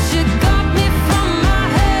 But you got me from my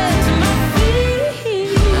head to my feet,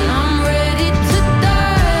 and I'm ready to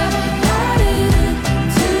dive.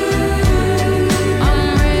 I'm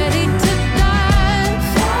ready to dive.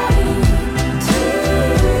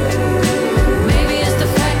 Maybe it's the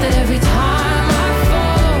fact that every time I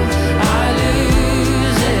fall, I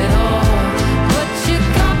lose it all. But you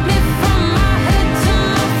got me from my head to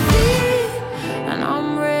my feet, and I'm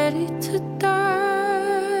ready to dive.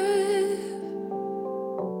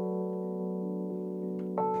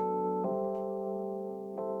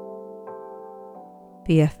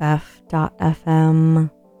 BFF.FM.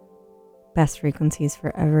 Best frequencies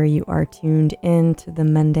forever. You are tuned in to the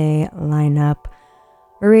Monday lineup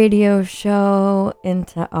radio show,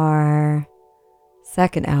 into our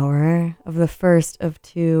second hour of the first of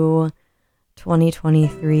two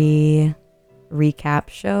 2023 recap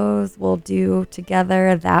shows we'll do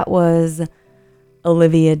together. That was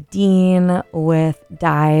Olivia Dean with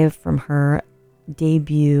Dive from her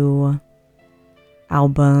debut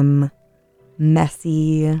album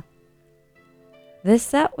Messy. This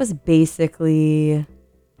set was basically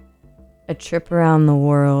a trip around the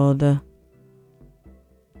world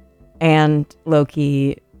and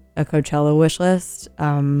low-key a Coachella wish list.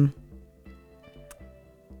 So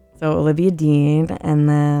Olivia Dean, and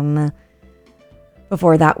then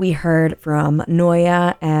before that we heard from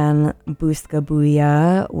Noya and Busca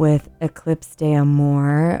Buia with Eclipse de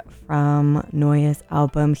Amor from Noya's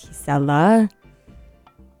album Gisela.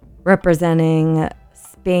 Representing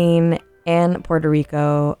Spain and Puerto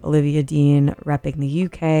Rico, Olivia Dean repping the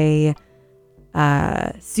UK.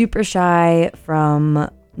 Super Shy from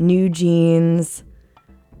New Jeans,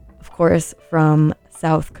 of course, from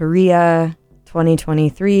South Korea.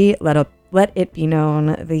 2023, let it be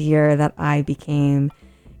known, the year that I became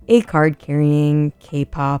a card-carrying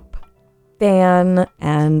K-pop fan,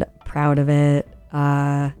 and proud of it.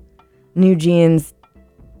 New Jeans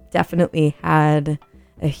definitely had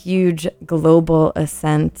a huge global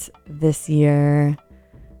ascent this year.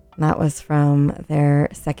 And that was from their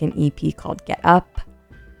second EP called Get Up.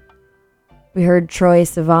 We heard Troye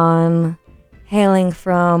Sivan hailing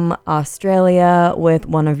from Australia with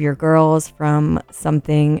One of Your Girls from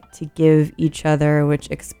Something to Give Each Other, which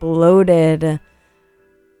exploded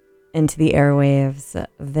into the airwaves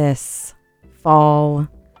this fall.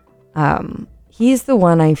 He's the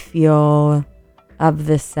one I feel of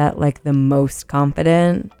this set like the most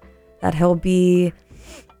confident that he'll be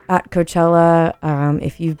at Coachella.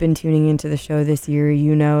 If you've been tuning into the show this year,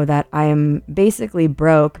 you know that I am basically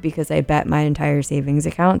broke because I bet my entire savings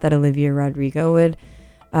account that Olivia Rodrigo would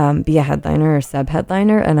be a headliner or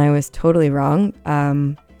sub-headliner, and I was totally wrong.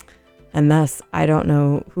 And thus, I don't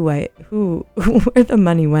know where the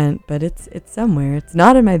money went, but it's somewhere. It's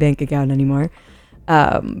not in my bank account anymore.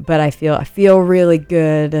 But I feel really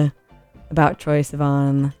good about Troye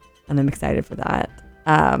Sivan, and I'm excited for that.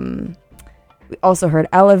 We also heard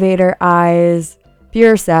Elevator Eyes,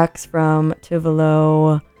 Pure Sex from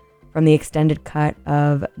Tuvalo, from the extended cut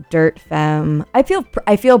of Dirt Femme. I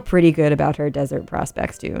feel pretty good about her Desert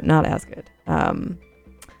Prospects too. Not as good.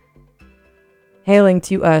 Hailing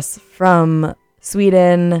to us from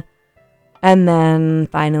Sweden, and then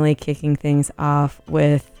finally kicking things off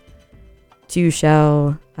with Two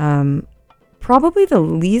Shell. Probably the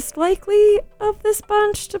least likely of this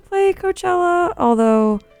bunch to play Coachella,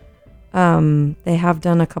 although they have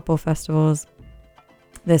done a couple festivals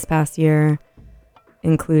this past year,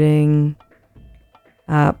 including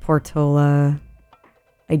Portola.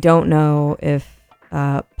 I don't know if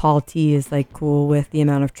Paul T is like cool with the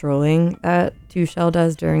amount of trolling that Two Shell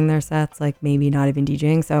does during their sets, like maybe not even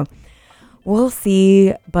DJing. So we'll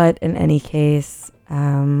see. But in any case,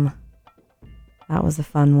 that was a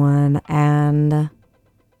fun one. And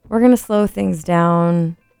we're going to slow things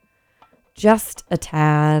down just a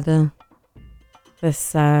tad.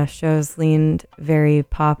 This show's leaned very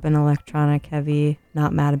pop and electronic heavy.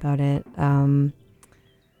 Not mad about it.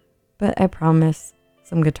 But I promise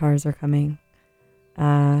some guitars are coming.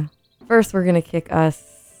 First, we're going to kick off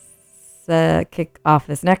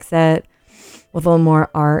this next set with a little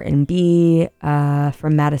more R&B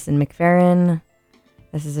from Madison McFerrin.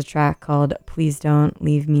 This is a track called Please Don't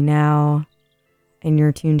Leave Me Now. And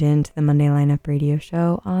you're tuned in to the Monday Lineup Radio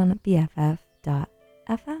Show on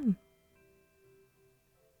BFF.FM.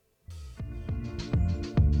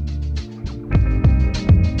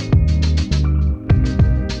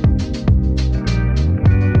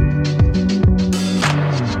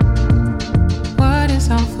 What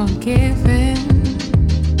is unforgiven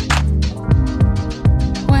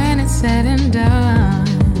when it's said and done?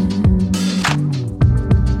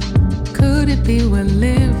 Could it be we're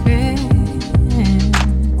living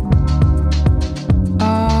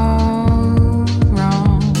all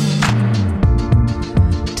wrong?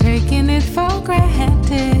 Taking it for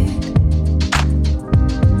granted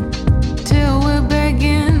till we're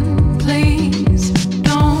begging, please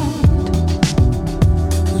don't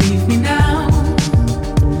leave me now.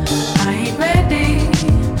 I ain't ready,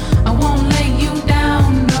 I won't lay you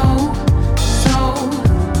down, no. So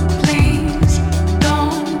please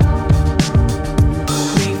don't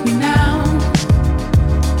leave me now.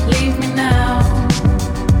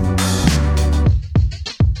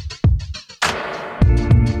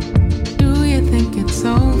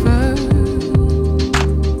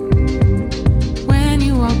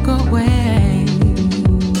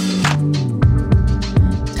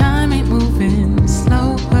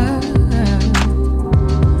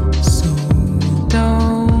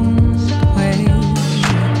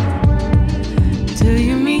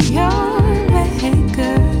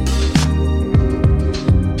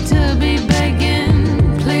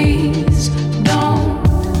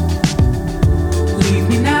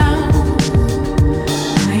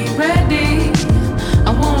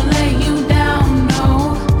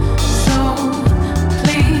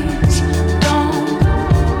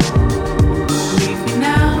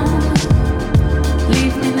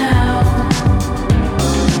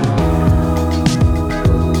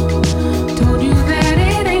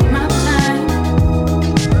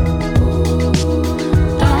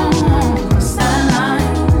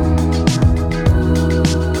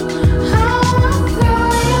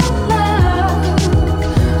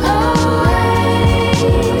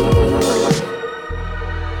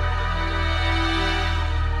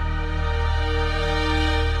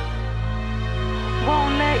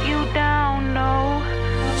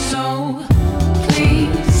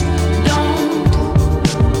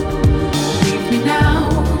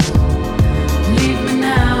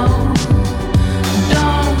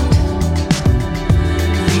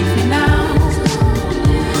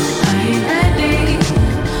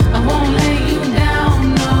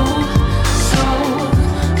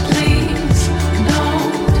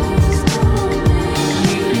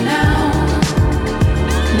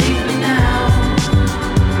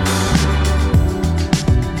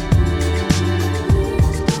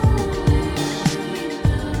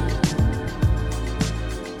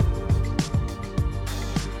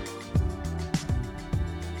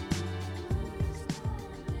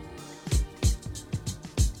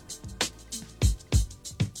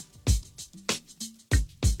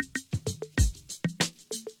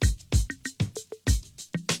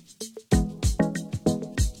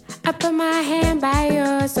 I put my hand by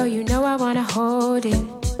yours so you know I wanna hold it.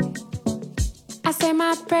 I say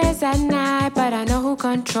my prayers at night, but I know who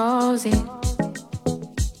controls it.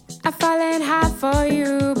 I'm falling hard for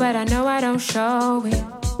you, but I know I don't show it.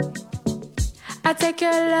 I take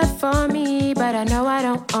your love for me, but I know I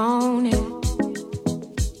don't own it.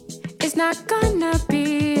 It's not gonna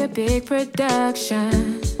be a big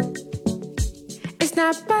production. It's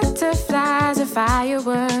not butterflies or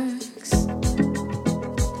fireworks.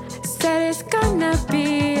 Said it's gonna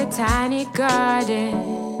be a tiny garden,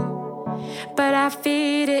 but I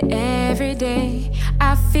feed it every day.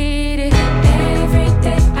 I feed it every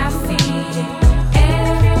day. I feed it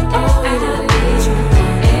every day. Oh, I don't need you.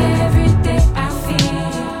 Every day I feed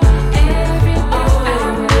it. Every day I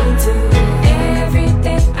don't need to. Every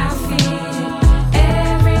day I feed it.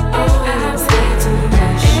 Every day I'm scared too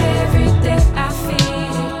much. Every day I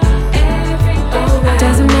feed it. Every day.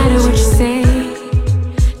 Doesn't matter what you say.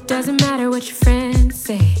 Doesn't matter what your friends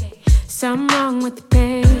say. Something wrong with the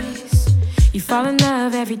pace. You fall in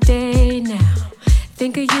love every day now.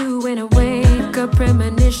 Think of you when I wake up,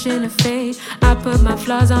 premonition of fate. I put my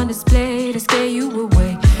flaws on display to scare you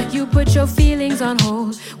away. You put your feelings on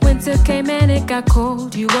hold. Winter came and it got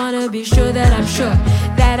cold. You wanna be sure that I'm sure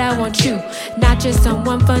that I want you, not just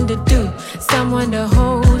someone fun to do, someone to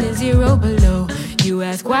hold and zero below. You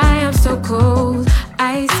ask why I'm so cold.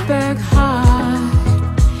 Iceberg heart,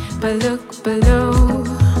 but look below.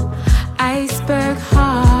 Iceberg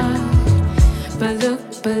heart, but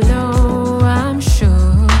look below. I'm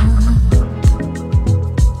sure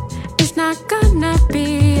it's not gonna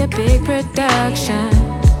be a big production.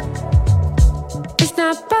 It's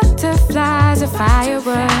not butterflies or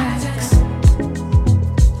fireworks.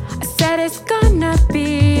 I said it's gonna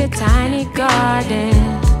be a tiny garden,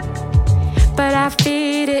 but I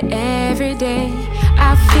feed it every day.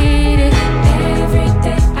 I feed it every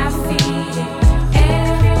day. I feed it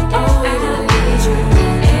every day. Oh, I don't need you.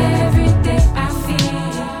 Every day I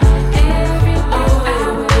feed it. Every day I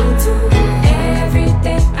don't need to. Every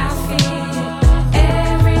day I feed it.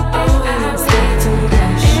 Every day I'm scared too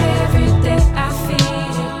much. Every day I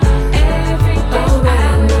feed it. Every day I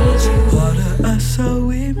don't need you. Water us so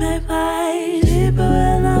we may find deeper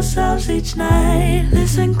in ourselves each night.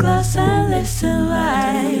 Listen close and listen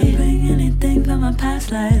right. Bring anything from my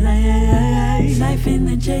past life, life in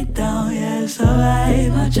the J down, yeah, it's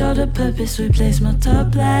alright. Watch all the purpose we place,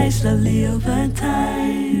 multiply slowly over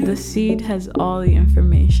time. The seed has all the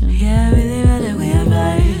information. Yeah, really rather we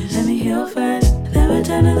advise. Let me heal first, then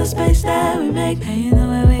return to the space that we make. And you know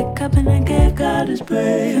I wake up and I gave God his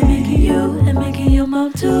praise. For making you and making your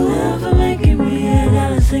mom too. And for making me, I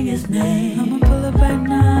gotta sing his name. I'ma pull up right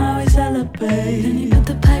now, we celebrate. Then you put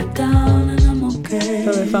the pipe down and I'm okay.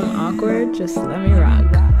 So if I'm awkward, just let me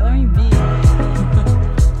rock. Let me be.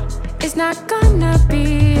 It's not gonna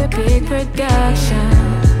be a big production.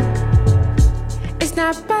 It's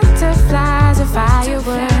not butterflies or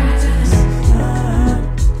fireworks.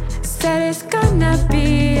 Said it's gonna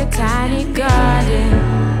be a tiny garden,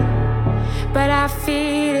 but I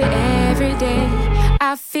feed it every day.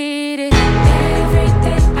 I feed it every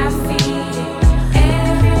day. I feed it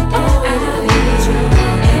every day. Oh, I don't need you.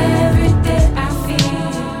 Every day I feed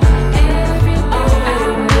it. Every day I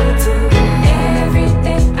don't need to. Every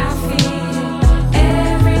day I feed it.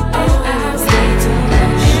 Every day I'm scared too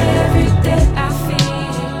much. Every day I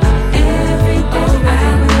feed it. Every day I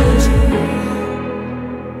need you.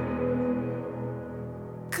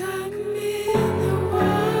 Come in the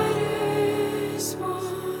water's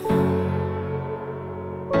warm.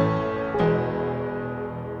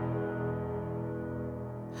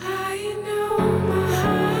 I know my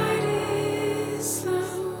heart is slow.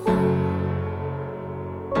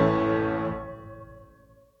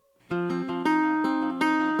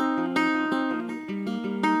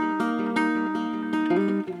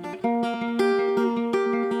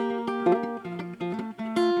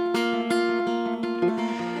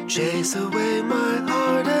 Chase away my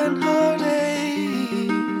heart and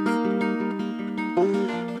heartache.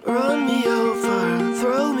 Run me over,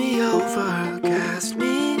 throw me over, cast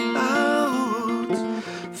me out.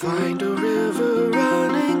 Find a river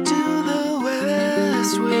running to the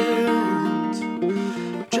west wind.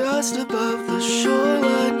 Just above the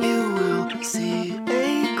shoreline you will see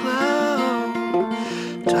a cloud.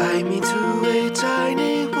 Tie me to a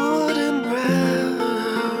tiny wooden raft.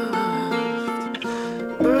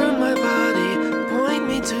 Burn my body, point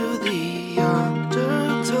me to the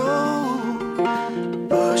undertow.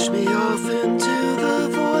 Push me off into the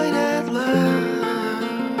void at last.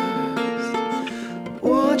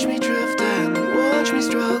 Watch me drift and watch me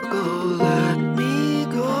struggle, let me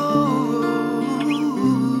go.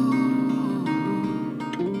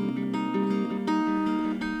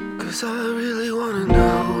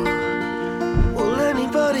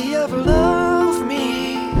 ever love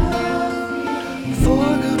me for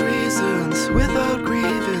good reasons, without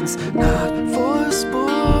grievance, not for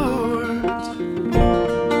sport?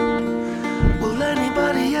 Will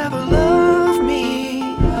anybody ever love me?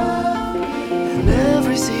 In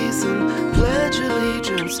every season, pledge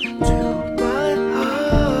allegiance to my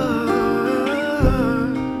heart.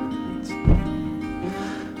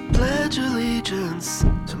 Pledge allegiance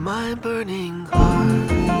to my burning heart.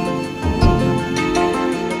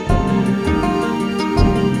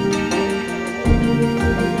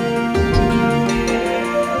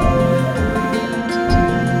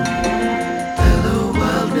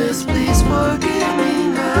 Please forgive me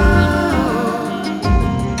now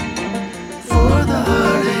for the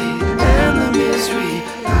heartache and the misery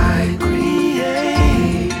I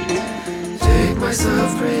create. Take my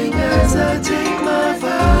suffering as I take my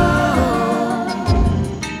vow.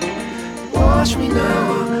 Wash me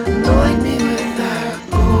now, anoint me with that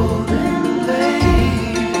golden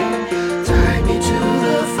blade. Tie me to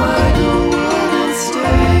the final wooden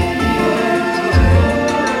stake.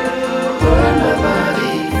 Burn my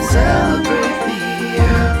body, celebrate the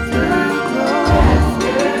afterglow.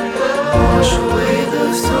 Wash away the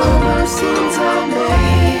summer sins I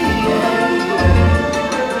made.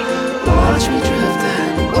 Watch me drift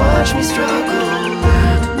and watch me struggle.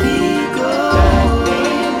 Let me go.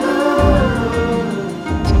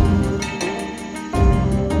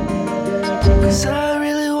 'Cause I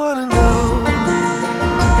really wanna know,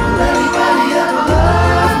 will anybody ever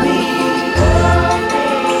love me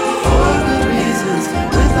for good reasons,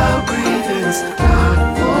 without grievance, not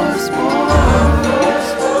for sport?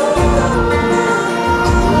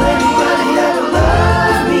 Will anybody ever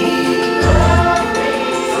love me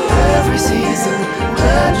for every season,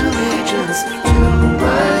 pledge allegiance to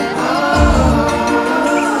my heart?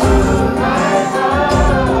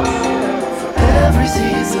 For every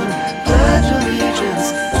season, pledge allegiance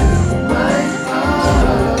to my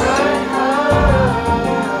heart.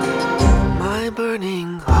 My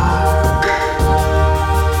burning heart.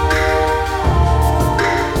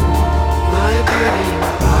 My burning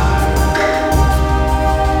heart.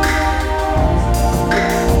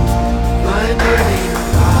 My burning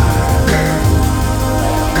heart.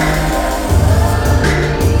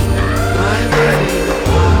 My burning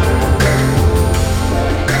heart.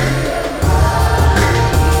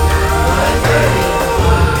 My burning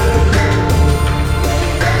heart.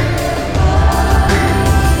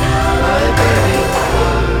 My burning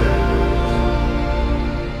heart.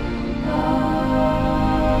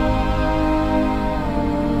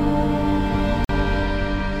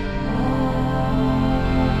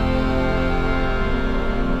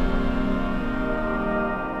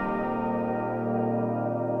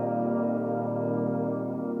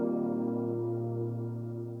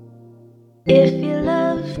 If you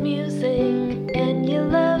love music and you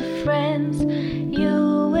love friends, you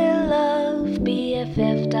will love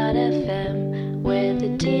BFF.FM, where the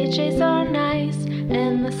DJs are nice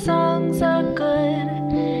and the songs are good,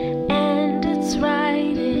 and it's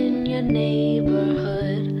right in your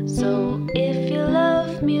neighborhood. So if you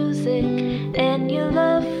love music and you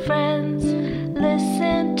love friends,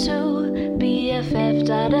 listen to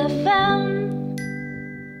BFF.FM.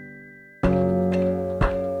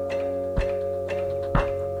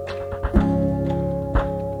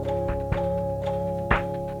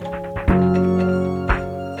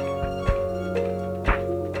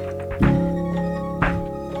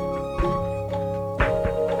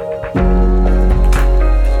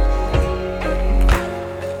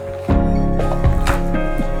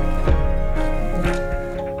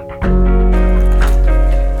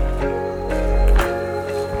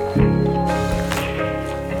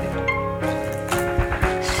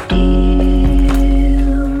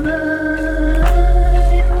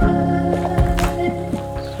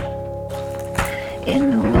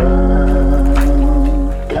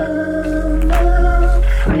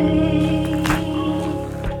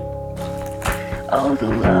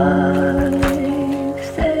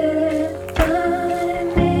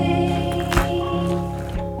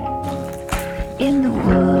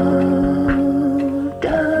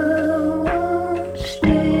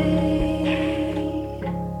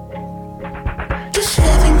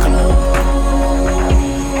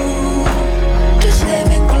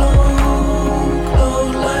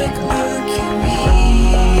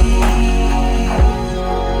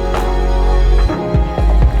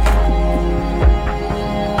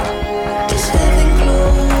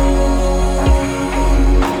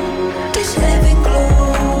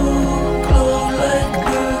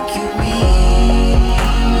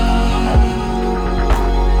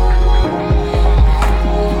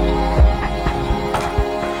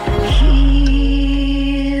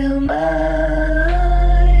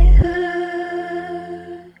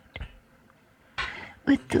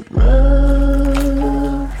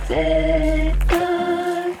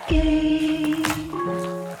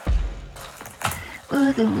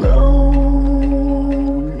 Will the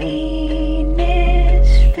loneliness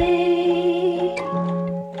fade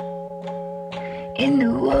in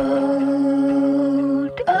the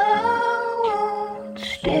world? I won't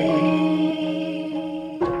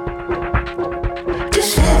stay.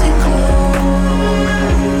 Just let it go.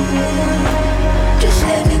 Just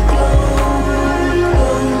let it go.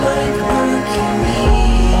 Glow like Mercury.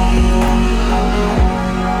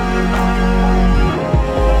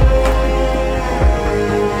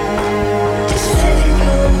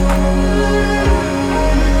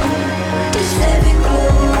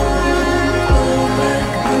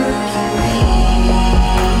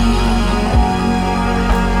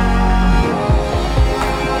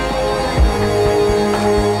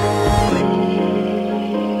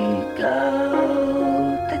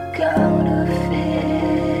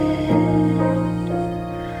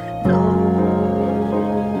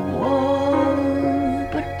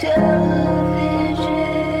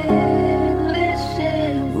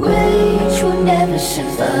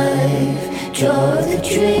 Survive. Draw the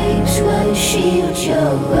drapes while you shield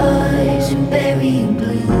your eyes and bury in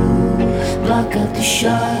blue. Block out the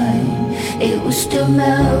shine. It was still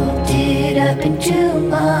melted up into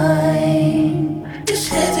mine.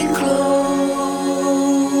 Just let it glow.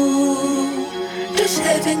 Just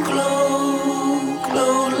let it glow.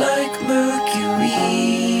 Glow like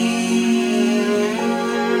Mercury.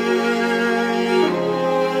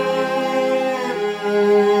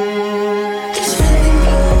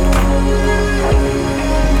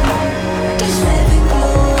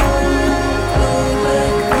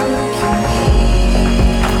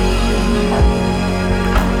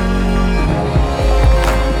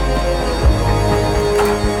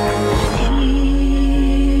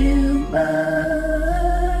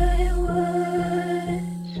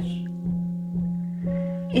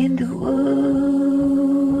 In the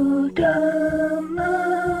world, I'm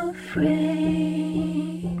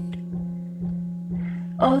afraid.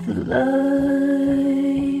 All the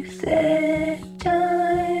life that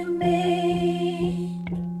I made.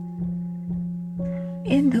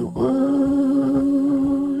 In the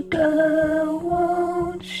world, I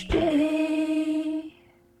won't stay.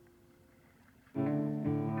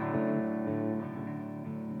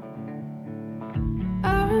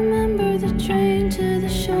 I remember the train to the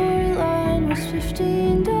shoreline was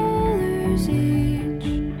 $15 each.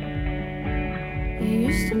 You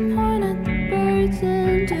used to point at the birds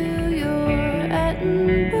and do your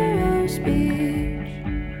Attenborough speech.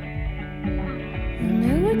 And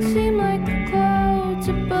it would seem like the clouds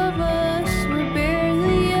above us were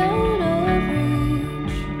barely out of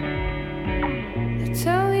reach. That's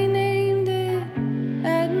how we named it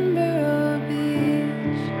Attenborough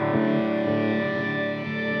Beach.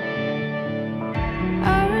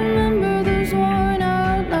 I remember those worn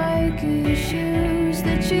out Nike shoes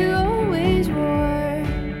that you always wore.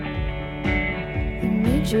 They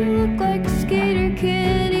made you look like a skater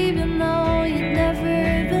kid even though you'd never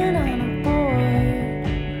been on a board.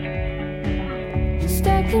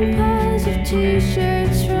 Stacking piles of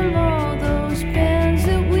t-shirts from all those bands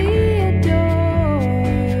that we adored.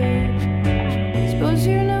 Suppose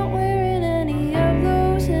you're not wearing any of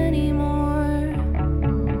those anymore.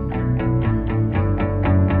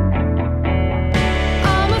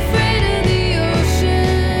 I'm afraid of the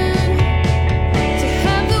ocean, to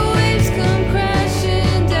have the waves come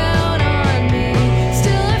crashing down on me.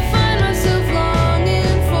 Still I find myself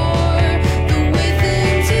longing for the way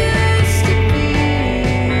things used to be.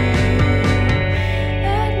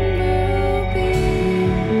 Attenborough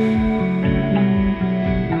Beach.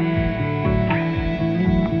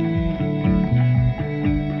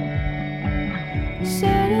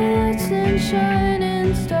 Satellites and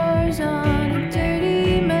shining stars on a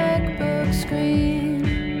dirty MacBook screen.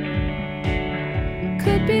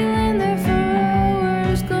 Could be laying there for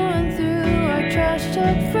hours going through our trash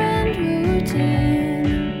talk friend routine.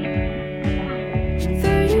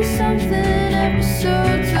 30-something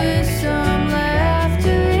episodes with some laughter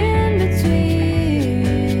in between.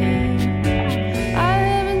 I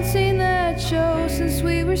haven't seen that show since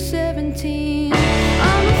we were 17.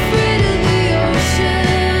 I'm afraid of the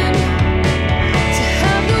ocean, to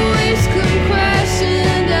have the waves come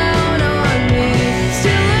crashing down on me.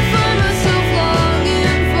 Still I find myself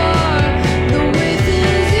longing for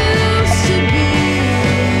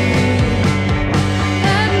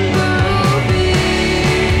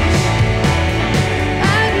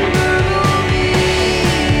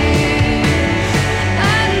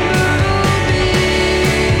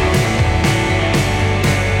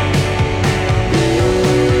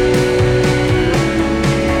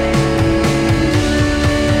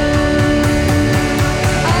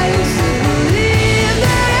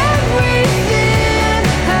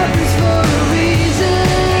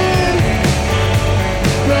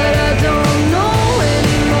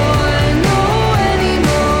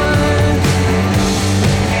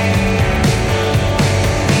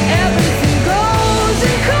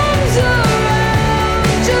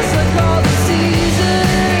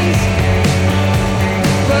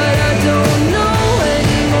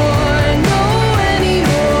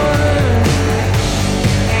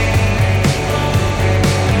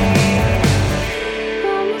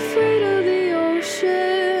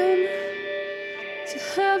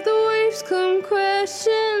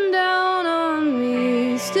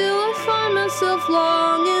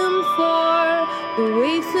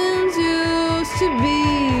things used to be.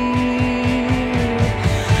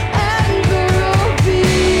 Edinburgh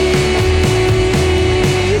Beach,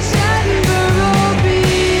 Edinburgh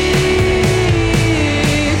Beach,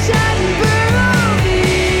 Edinburgh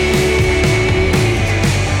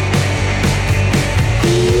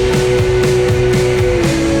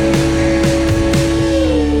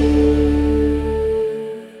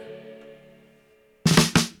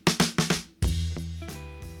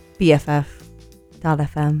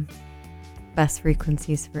BFF.FM, best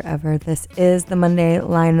frequencies forever. This is the Monday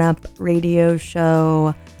Lineup Radio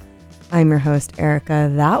Show. I'm your host,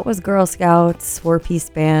 Erica. That was Girl Scouts,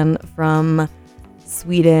 4-piece band from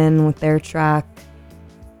Sweden with their track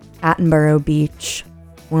Attenborough Beach,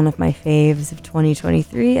 one of my faves of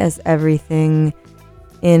 2023, as everything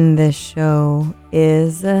in this show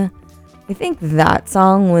is. I think that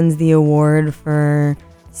song wins the award for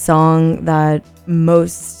song that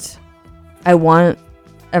I want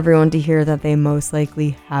everyone to hear that they most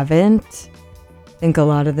likely haven't. I think a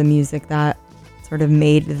lot of the music that sort of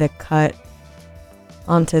made the cut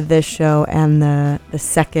onto this show and the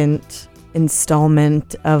second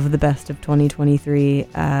installment of the best of 2023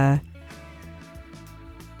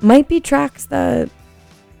 might be tracks that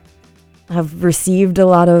have received a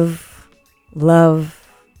lot of love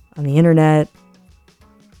on the internet,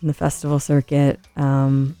 in the festival circuit.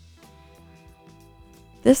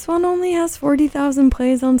 This one only has 40,000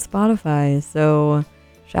 plays on Spotify, so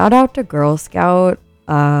shout out to Girl Scout.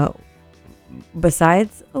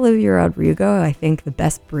 Besides Olivia Rodrigo, I think the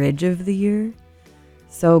best bridge of the year.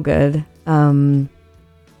 So good.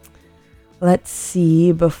 Let's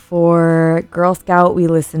see. Before Girl Scout, we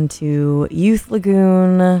listened to Youth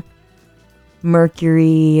Lagoon,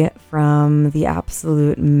 Mercury from the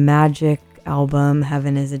Absolute Magic album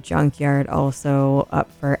Heaven is a Junkyard, also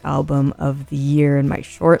up for Album of the Year in my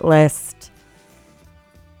shortlist.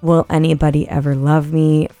 Will Anybody Ever Love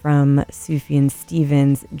Me from Sufjan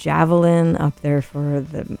Stevens, Javelin, up there for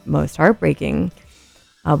the most heartbreaking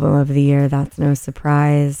Album of the Year. That's no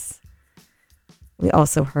surprise. We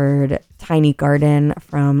also heard Tiny Garden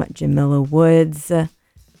from Jamila Woods,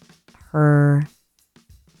 her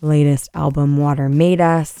latest album Water Made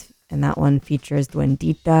Us, and that one features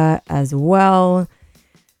Duendita as well.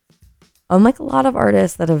 Unlike a lot of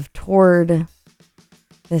artists that have toured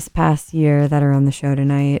this past year that are on the show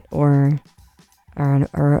tonight or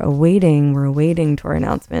we're awaiting tour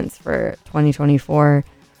announcements for 2024,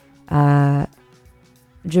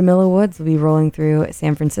 Jamila Woods will be rolling through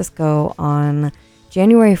San Francisco on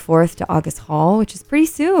January 4th to August Hall, which is pretty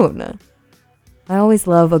soon. I always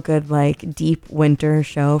love a good, deep winter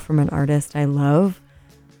show from an artist I love.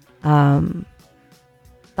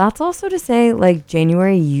 That's also to say,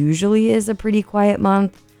 January usually is a pretty quiet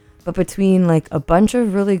month, but between a bunch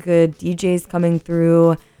of really good DJs coming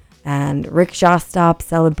through and Rick Shostop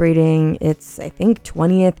celebrating its, I think,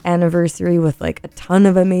 20th anniversary with a ton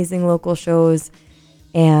of amazing local shows,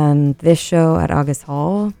 and this show at August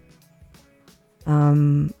Hall,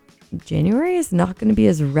 January is not going to be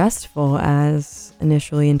as restful as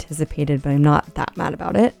initially anticipated, but I'm not that mad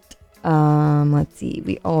about it. Let's see.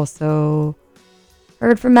 We also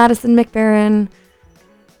heard from Madison McFerrin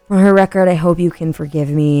from her record I Hope You Can Forgive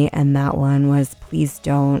Me, and that one was Please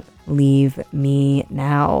Don't Leave Me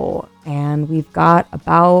Now. And we've got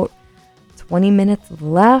about 20 minutes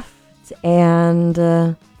left, and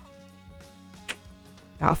got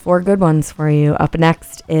 4 good ones for you. Up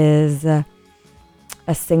next is a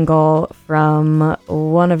single from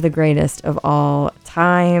one of the greatest of all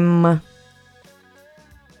time.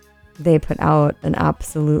 They put out an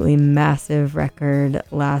absolutely massive record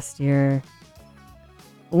last year.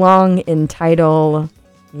 Long in title,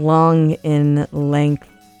 long in length,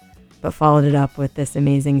 but followed it up with this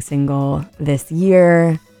amazing single this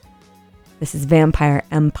year. This is Vampire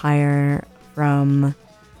Empire from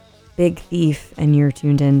Big Thief, and you're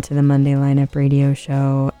tuned in to the Monday Lineup Radio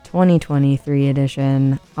Show 2023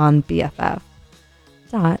 edition on BFF.FM.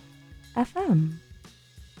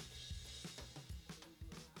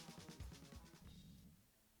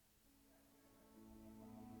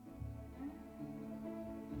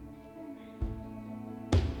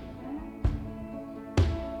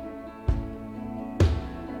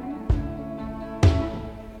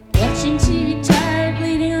 Watching TV, tired,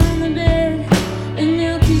 bleeding on the bed. The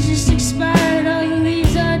milk is just expired, all the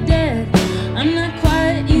leaves are dead. I'm not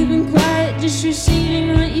quiet, you've been quiet, just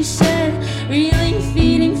receiving what you said. Reeling,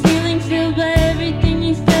 feeding, feeling filled by everything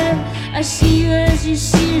you fed. I see you as you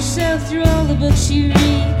see yourself through all the books you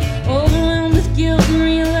read. Overwhelmed with guilt and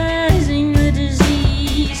realizing the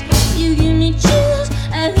disease. You give me chills,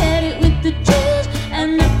 I've had it with the chills.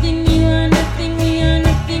 I'm nothing, you are nothing, we are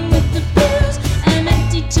nothing but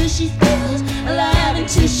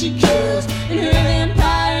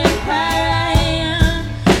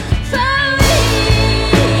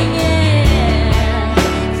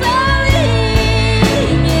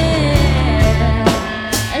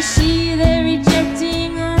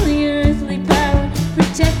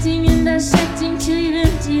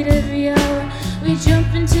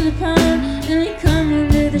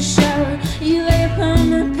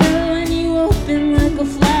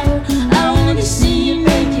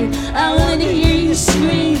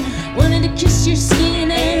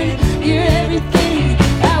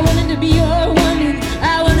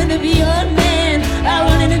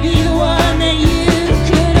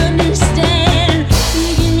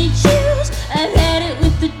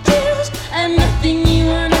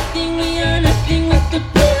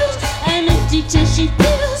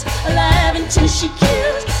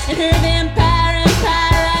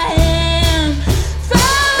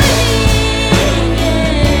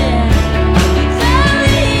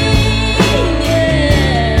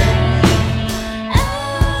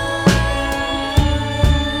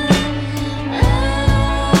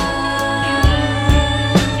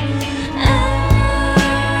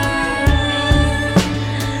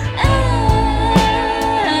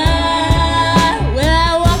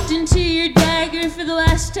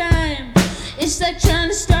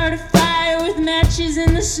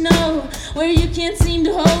where you can't seem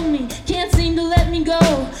to hold me, can't seem to let me go.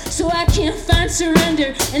 So I can't find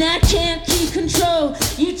surrender, and I can't keep control.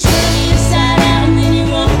 You turn me inside out, and then you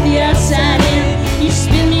want the outside in. You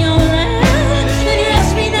spin me all around, then you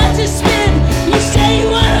ask me not to spin. You say you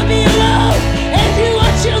wanna be alone, and you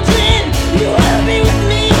want children. You wanna be with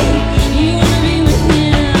me, you wanna be with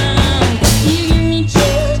him. You give me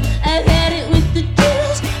chills, I've had it with the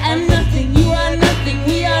deals. I'm nothing, you are nothing,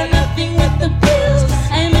 we are nothing with the pills.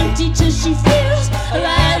 I'm empty till she feels,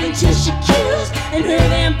 alive until she kills. And her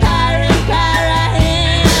vampire empire I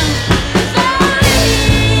am.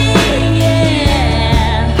 Falling,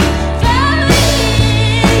 yeah.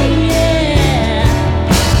 Falling, yeah.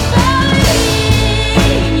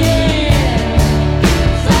 Falling, yeah.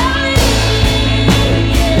 Falling,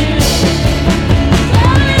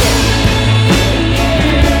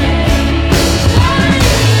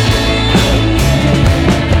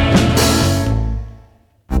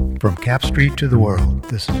 From Cap Street to the world,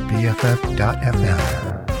 this is BFF.FM.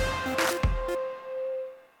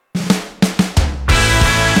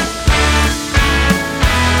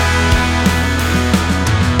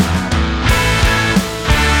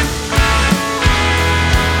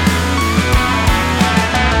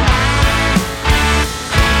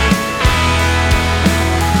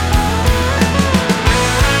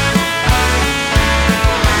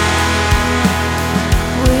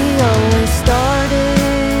 We always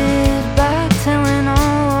started by telling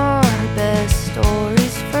all our best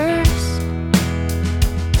stories first.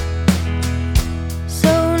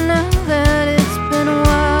 So now that it's been a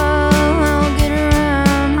while, I'll get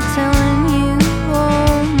around to telling you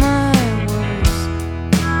all my worst.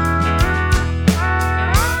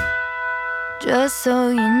 Just so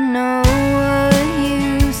you know what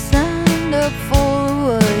you signed up for,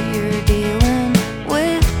 what you're dealing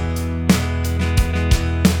with.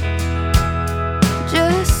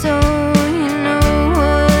 Just so you know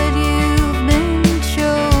what you've been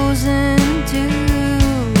chosen to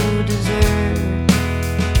deserve.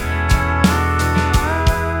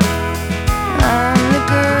 I'm the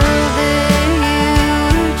girl that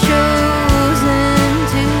you've chosen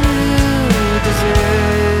to deserve.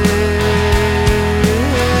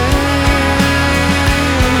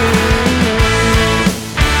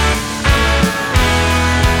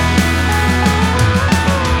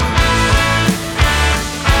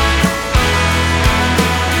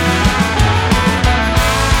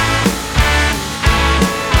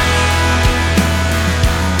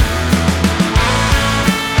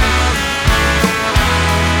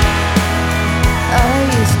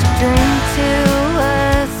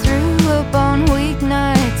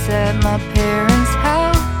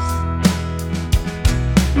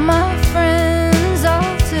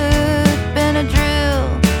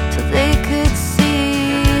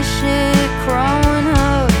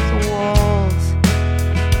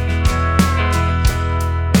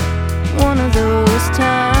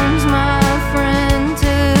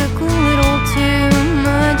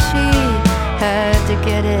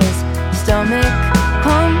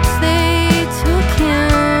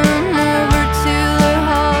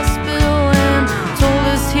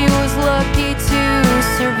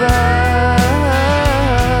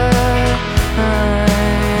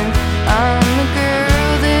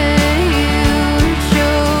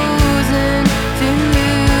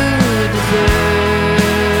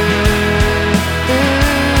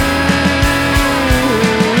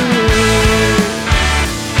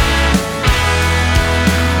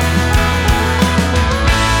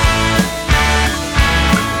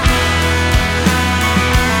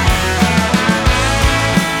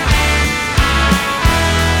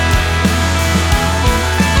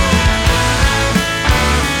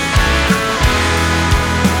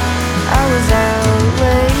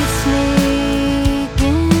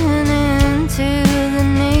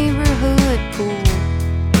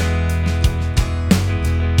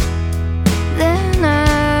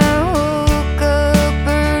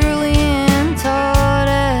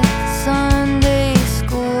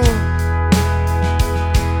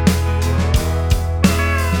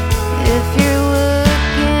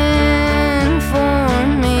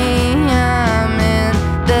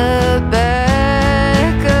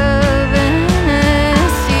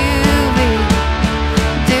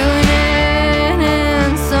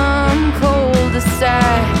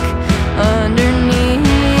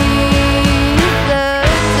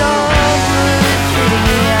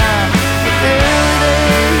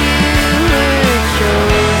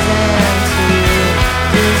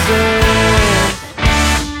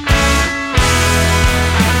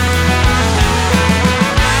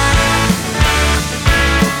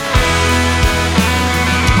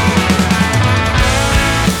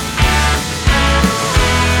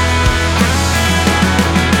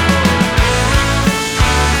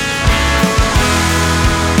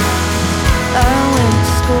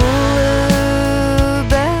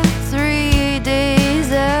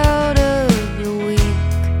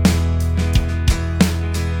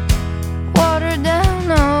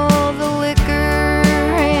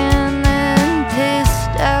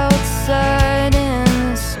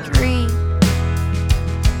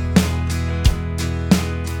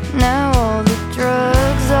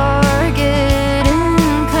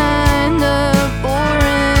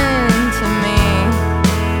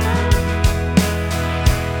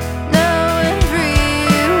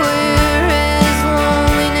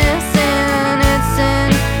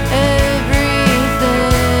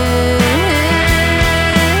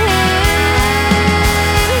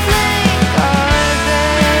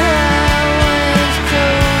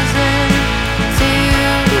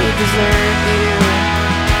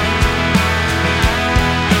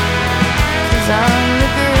 I'm the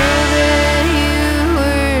girl that you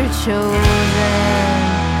were chosen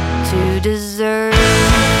to deserve.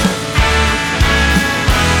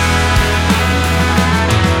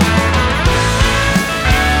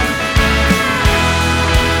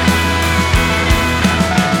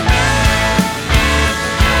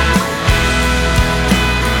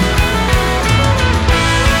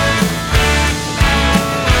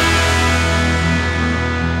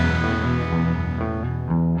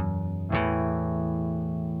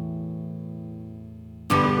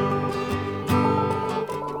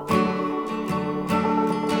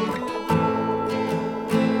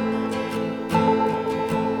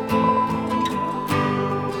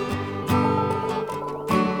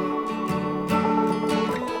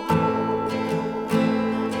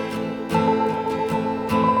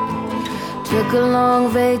 Took a long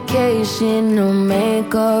vacation, no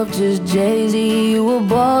makeup, just Jay-Z. You were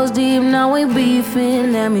balls deep, now we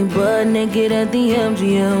beefing. At me butt naked at the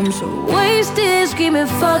MGM. So wasted, screaming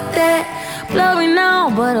fuck that. Blurry now,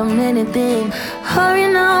 but I'm anything. Hurry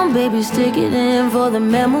now, baby, stick it in. For the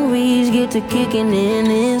memories get to kicking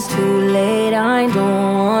in. It's too late, I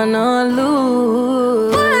don't wanna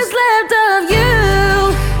lose. What's left of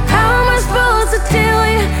you? How am I supposed to tell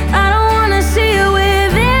you? I don't wanna see you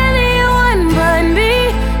with anyone but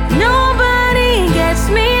me. Nobody gets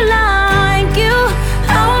me like you.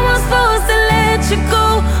 How am I supposed to let you go?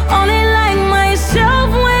 Only like myself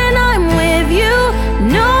when I'm with you.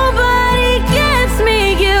 Nobody gets me,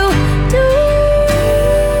 you do.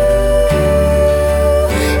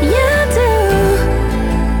 You do.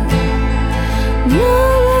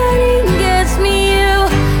 Nobody gets me, you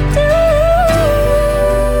do.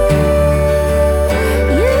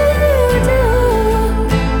 You do.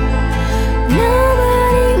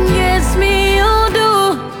 Nobody gets me, you do.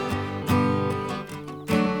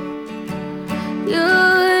 You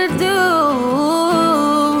do.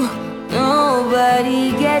 Nobody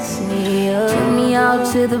gets me. Took me out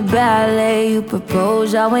to the ballet. You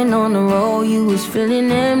proposed, I went on the road. You was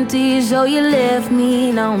feeling empty, so you left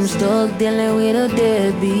me. Now I'm stuck dealing with a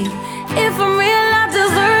deadbeat. If I'm real, I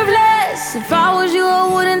deserve less. If I was you, I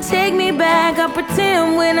wouldn't take me back. I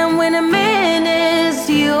pretend when I'm with a man, it's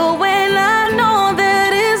you. When I know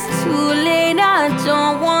that it's too late, I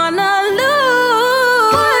don't wanna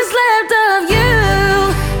lose. What's left of you?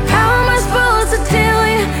 How am I supposed to tell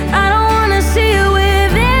you? I don't wanna see you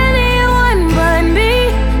with anyone but me.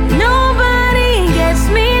 Nobody gets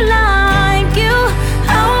me like you.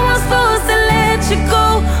 How am I supposed to let you go?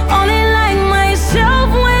 Only like myself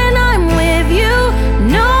when I'm with you.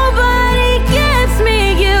 Nobody gets me,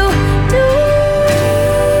 you do.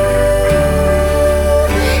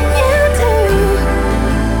 You do.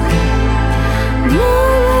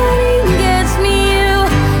 Nobody gets me, you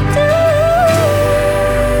do.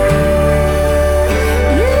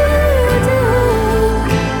 You do.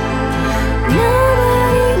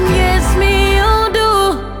 Nobody gets me, you do.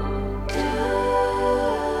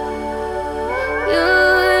 You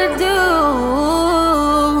do.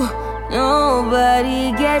 Nobody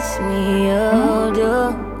gets me, you do.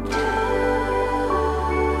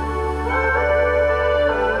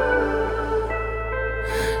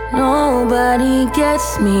 Nobody gets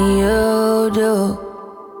me, you do.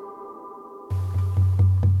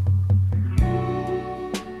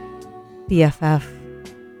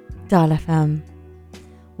 BFF.FM.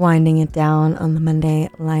 Winding it down on the Monday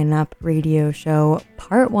Lineup Radio Show,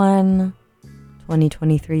 Part 1,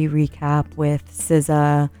 2023 recap with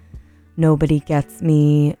SZA, Nobody Gets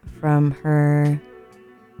Me, from her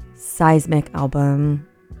Seismic album,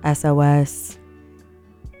 SOS.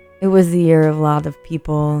 It was the year of a lot of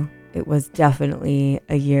people. It was definitely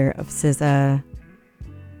a year of SZA.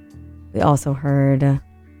 We also heard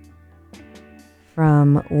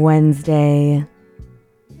from Wednesday,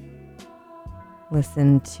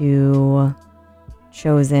 listen to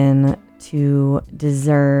Chosen to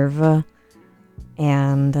Deserve,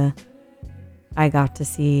 and I got to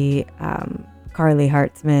see Carly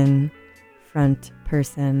Hartzman, front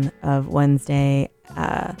person of Wednesday,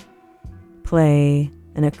 play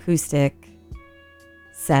an acoustic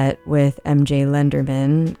set with MJ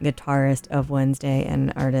Lenderman, guitarist of Wednesday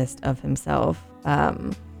and artist of himself.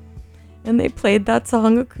 And they played that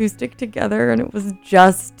song acoustic together, and it was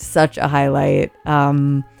just such a highlight.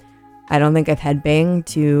 I don't think I've headbanged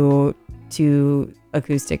to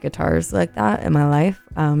acoustic guitars like that in my life,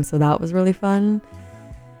 so that was really fun.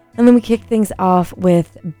 And then we kicked things off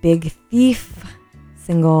with Big Thief,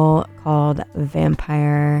 single called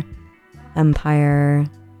Vampire Empire.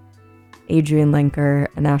 Adrian Lenker,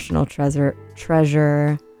 a national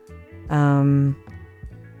treasure.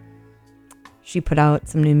 she put out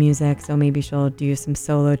some new music, so maybe she'll do some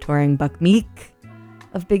solo touring. Buck Meek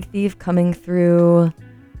of Big Thief coming through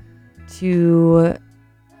to,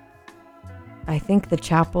 I think, the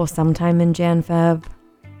Chapel sometime in Jan-Feb.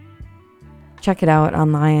 Check it out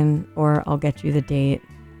online, or I'll get you the date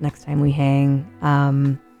next time we hang.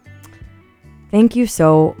 Thank you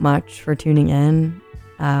so much for tuning in.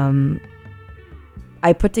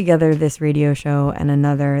 I put together this radio show and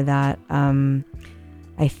another that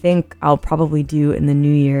I think I'll probably do in the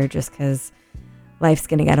new year, just because life's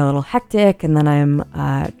going to get a little hectic, and then I'm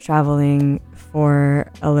traveling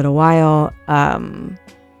for a little while.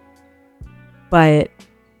 But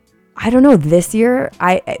I don't know, this year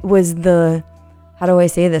it was the, how do I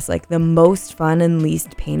say this, like the most fun and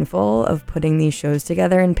least painful of putting these shows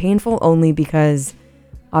together. And painful only because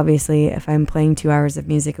obviously if I'm playing 2 hours of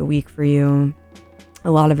music a week for you,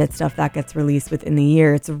 a lot of it's stuff that gets released within the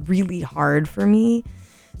year. It's really hard for me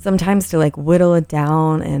sometimes to like whittle it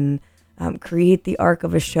down and create the arc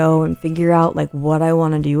of a show and figure out like what I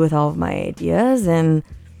want to do with all of my ideas. And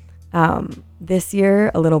this year,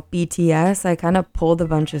 a little BTS, I kind of pulled a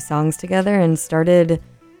bunch of songs together and started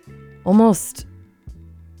almost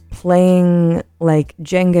playing like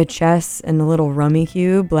Jenga chess and a little Rummy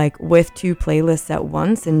Cube, like with 2 playlists at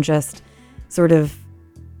once, and just sort of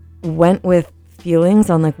went with feelings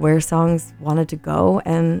on like where songs wanted to go.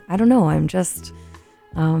 And I don't know, I'm just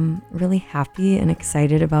really happy and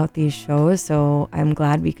excited about these shows, so I'm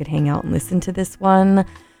glad we could hang out and listen to this one.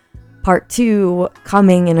 Part 2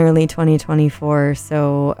 coming in early 2024,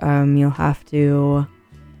 so you'll have to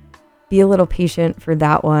be a little patient for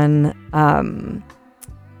that one. I'm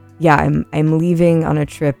leaving on a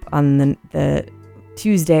trip on the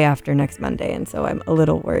Tuesday after next Monday, and so I'm a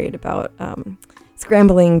little worried about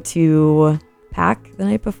scrambling to pack the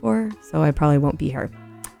night before, so I probably won't be here.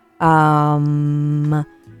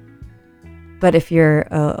 But if you're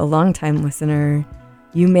a long-time listener,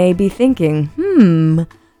 you may be thinking,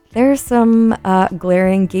 there's some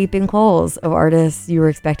glaring gaping holes of artists you were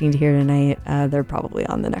expecting to hear tonight. They're probably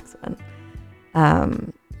on the next one.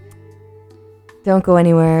 Don't go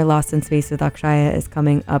anywhere. Lost in Space with Akshaya is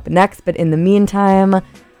coming up next, but in the meantime,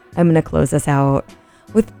 I'm going to close us out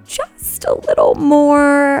with just a little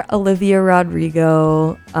more Olivia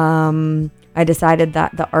Rodrigo. I decided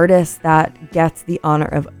that the artist that gets the honor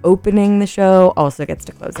of opening the show also gets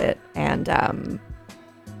to close it. And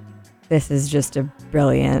this is just a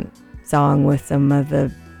brilliant song with some of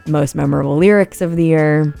the most memorable lyrics of the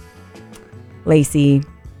year. Lacey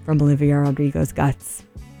from Olivia Rodrigo's Guts.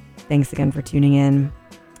 Thanks again for tuning in.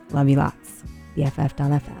 Love you lots.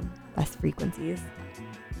 BFF.FM. Best frequencies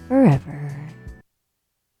forever.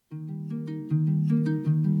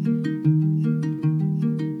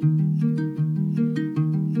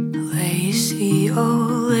 Lacy,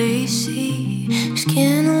 oh Lacy,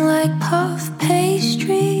 skin like puff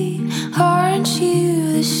pastry. Aren't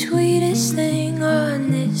you the sweetest thing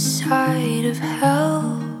on this side of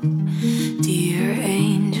hell? Dear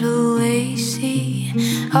angel Lacy,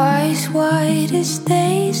 eyes white as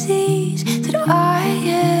daisies. Did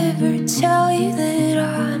I ever tell you that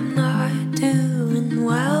I'm not doing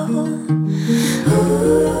well?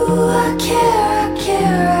 Ooh, I care, I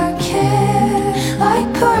care, I care.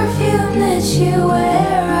 Like perfume that you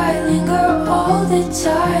wear, I linger all the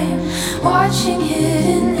time, watching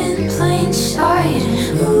hidden in plain sight.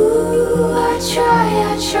 Ooh, I try,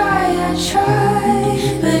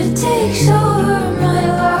 but it takes over my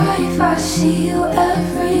life. I see you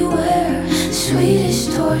everywhere,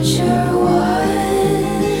 sweetest torture. Why?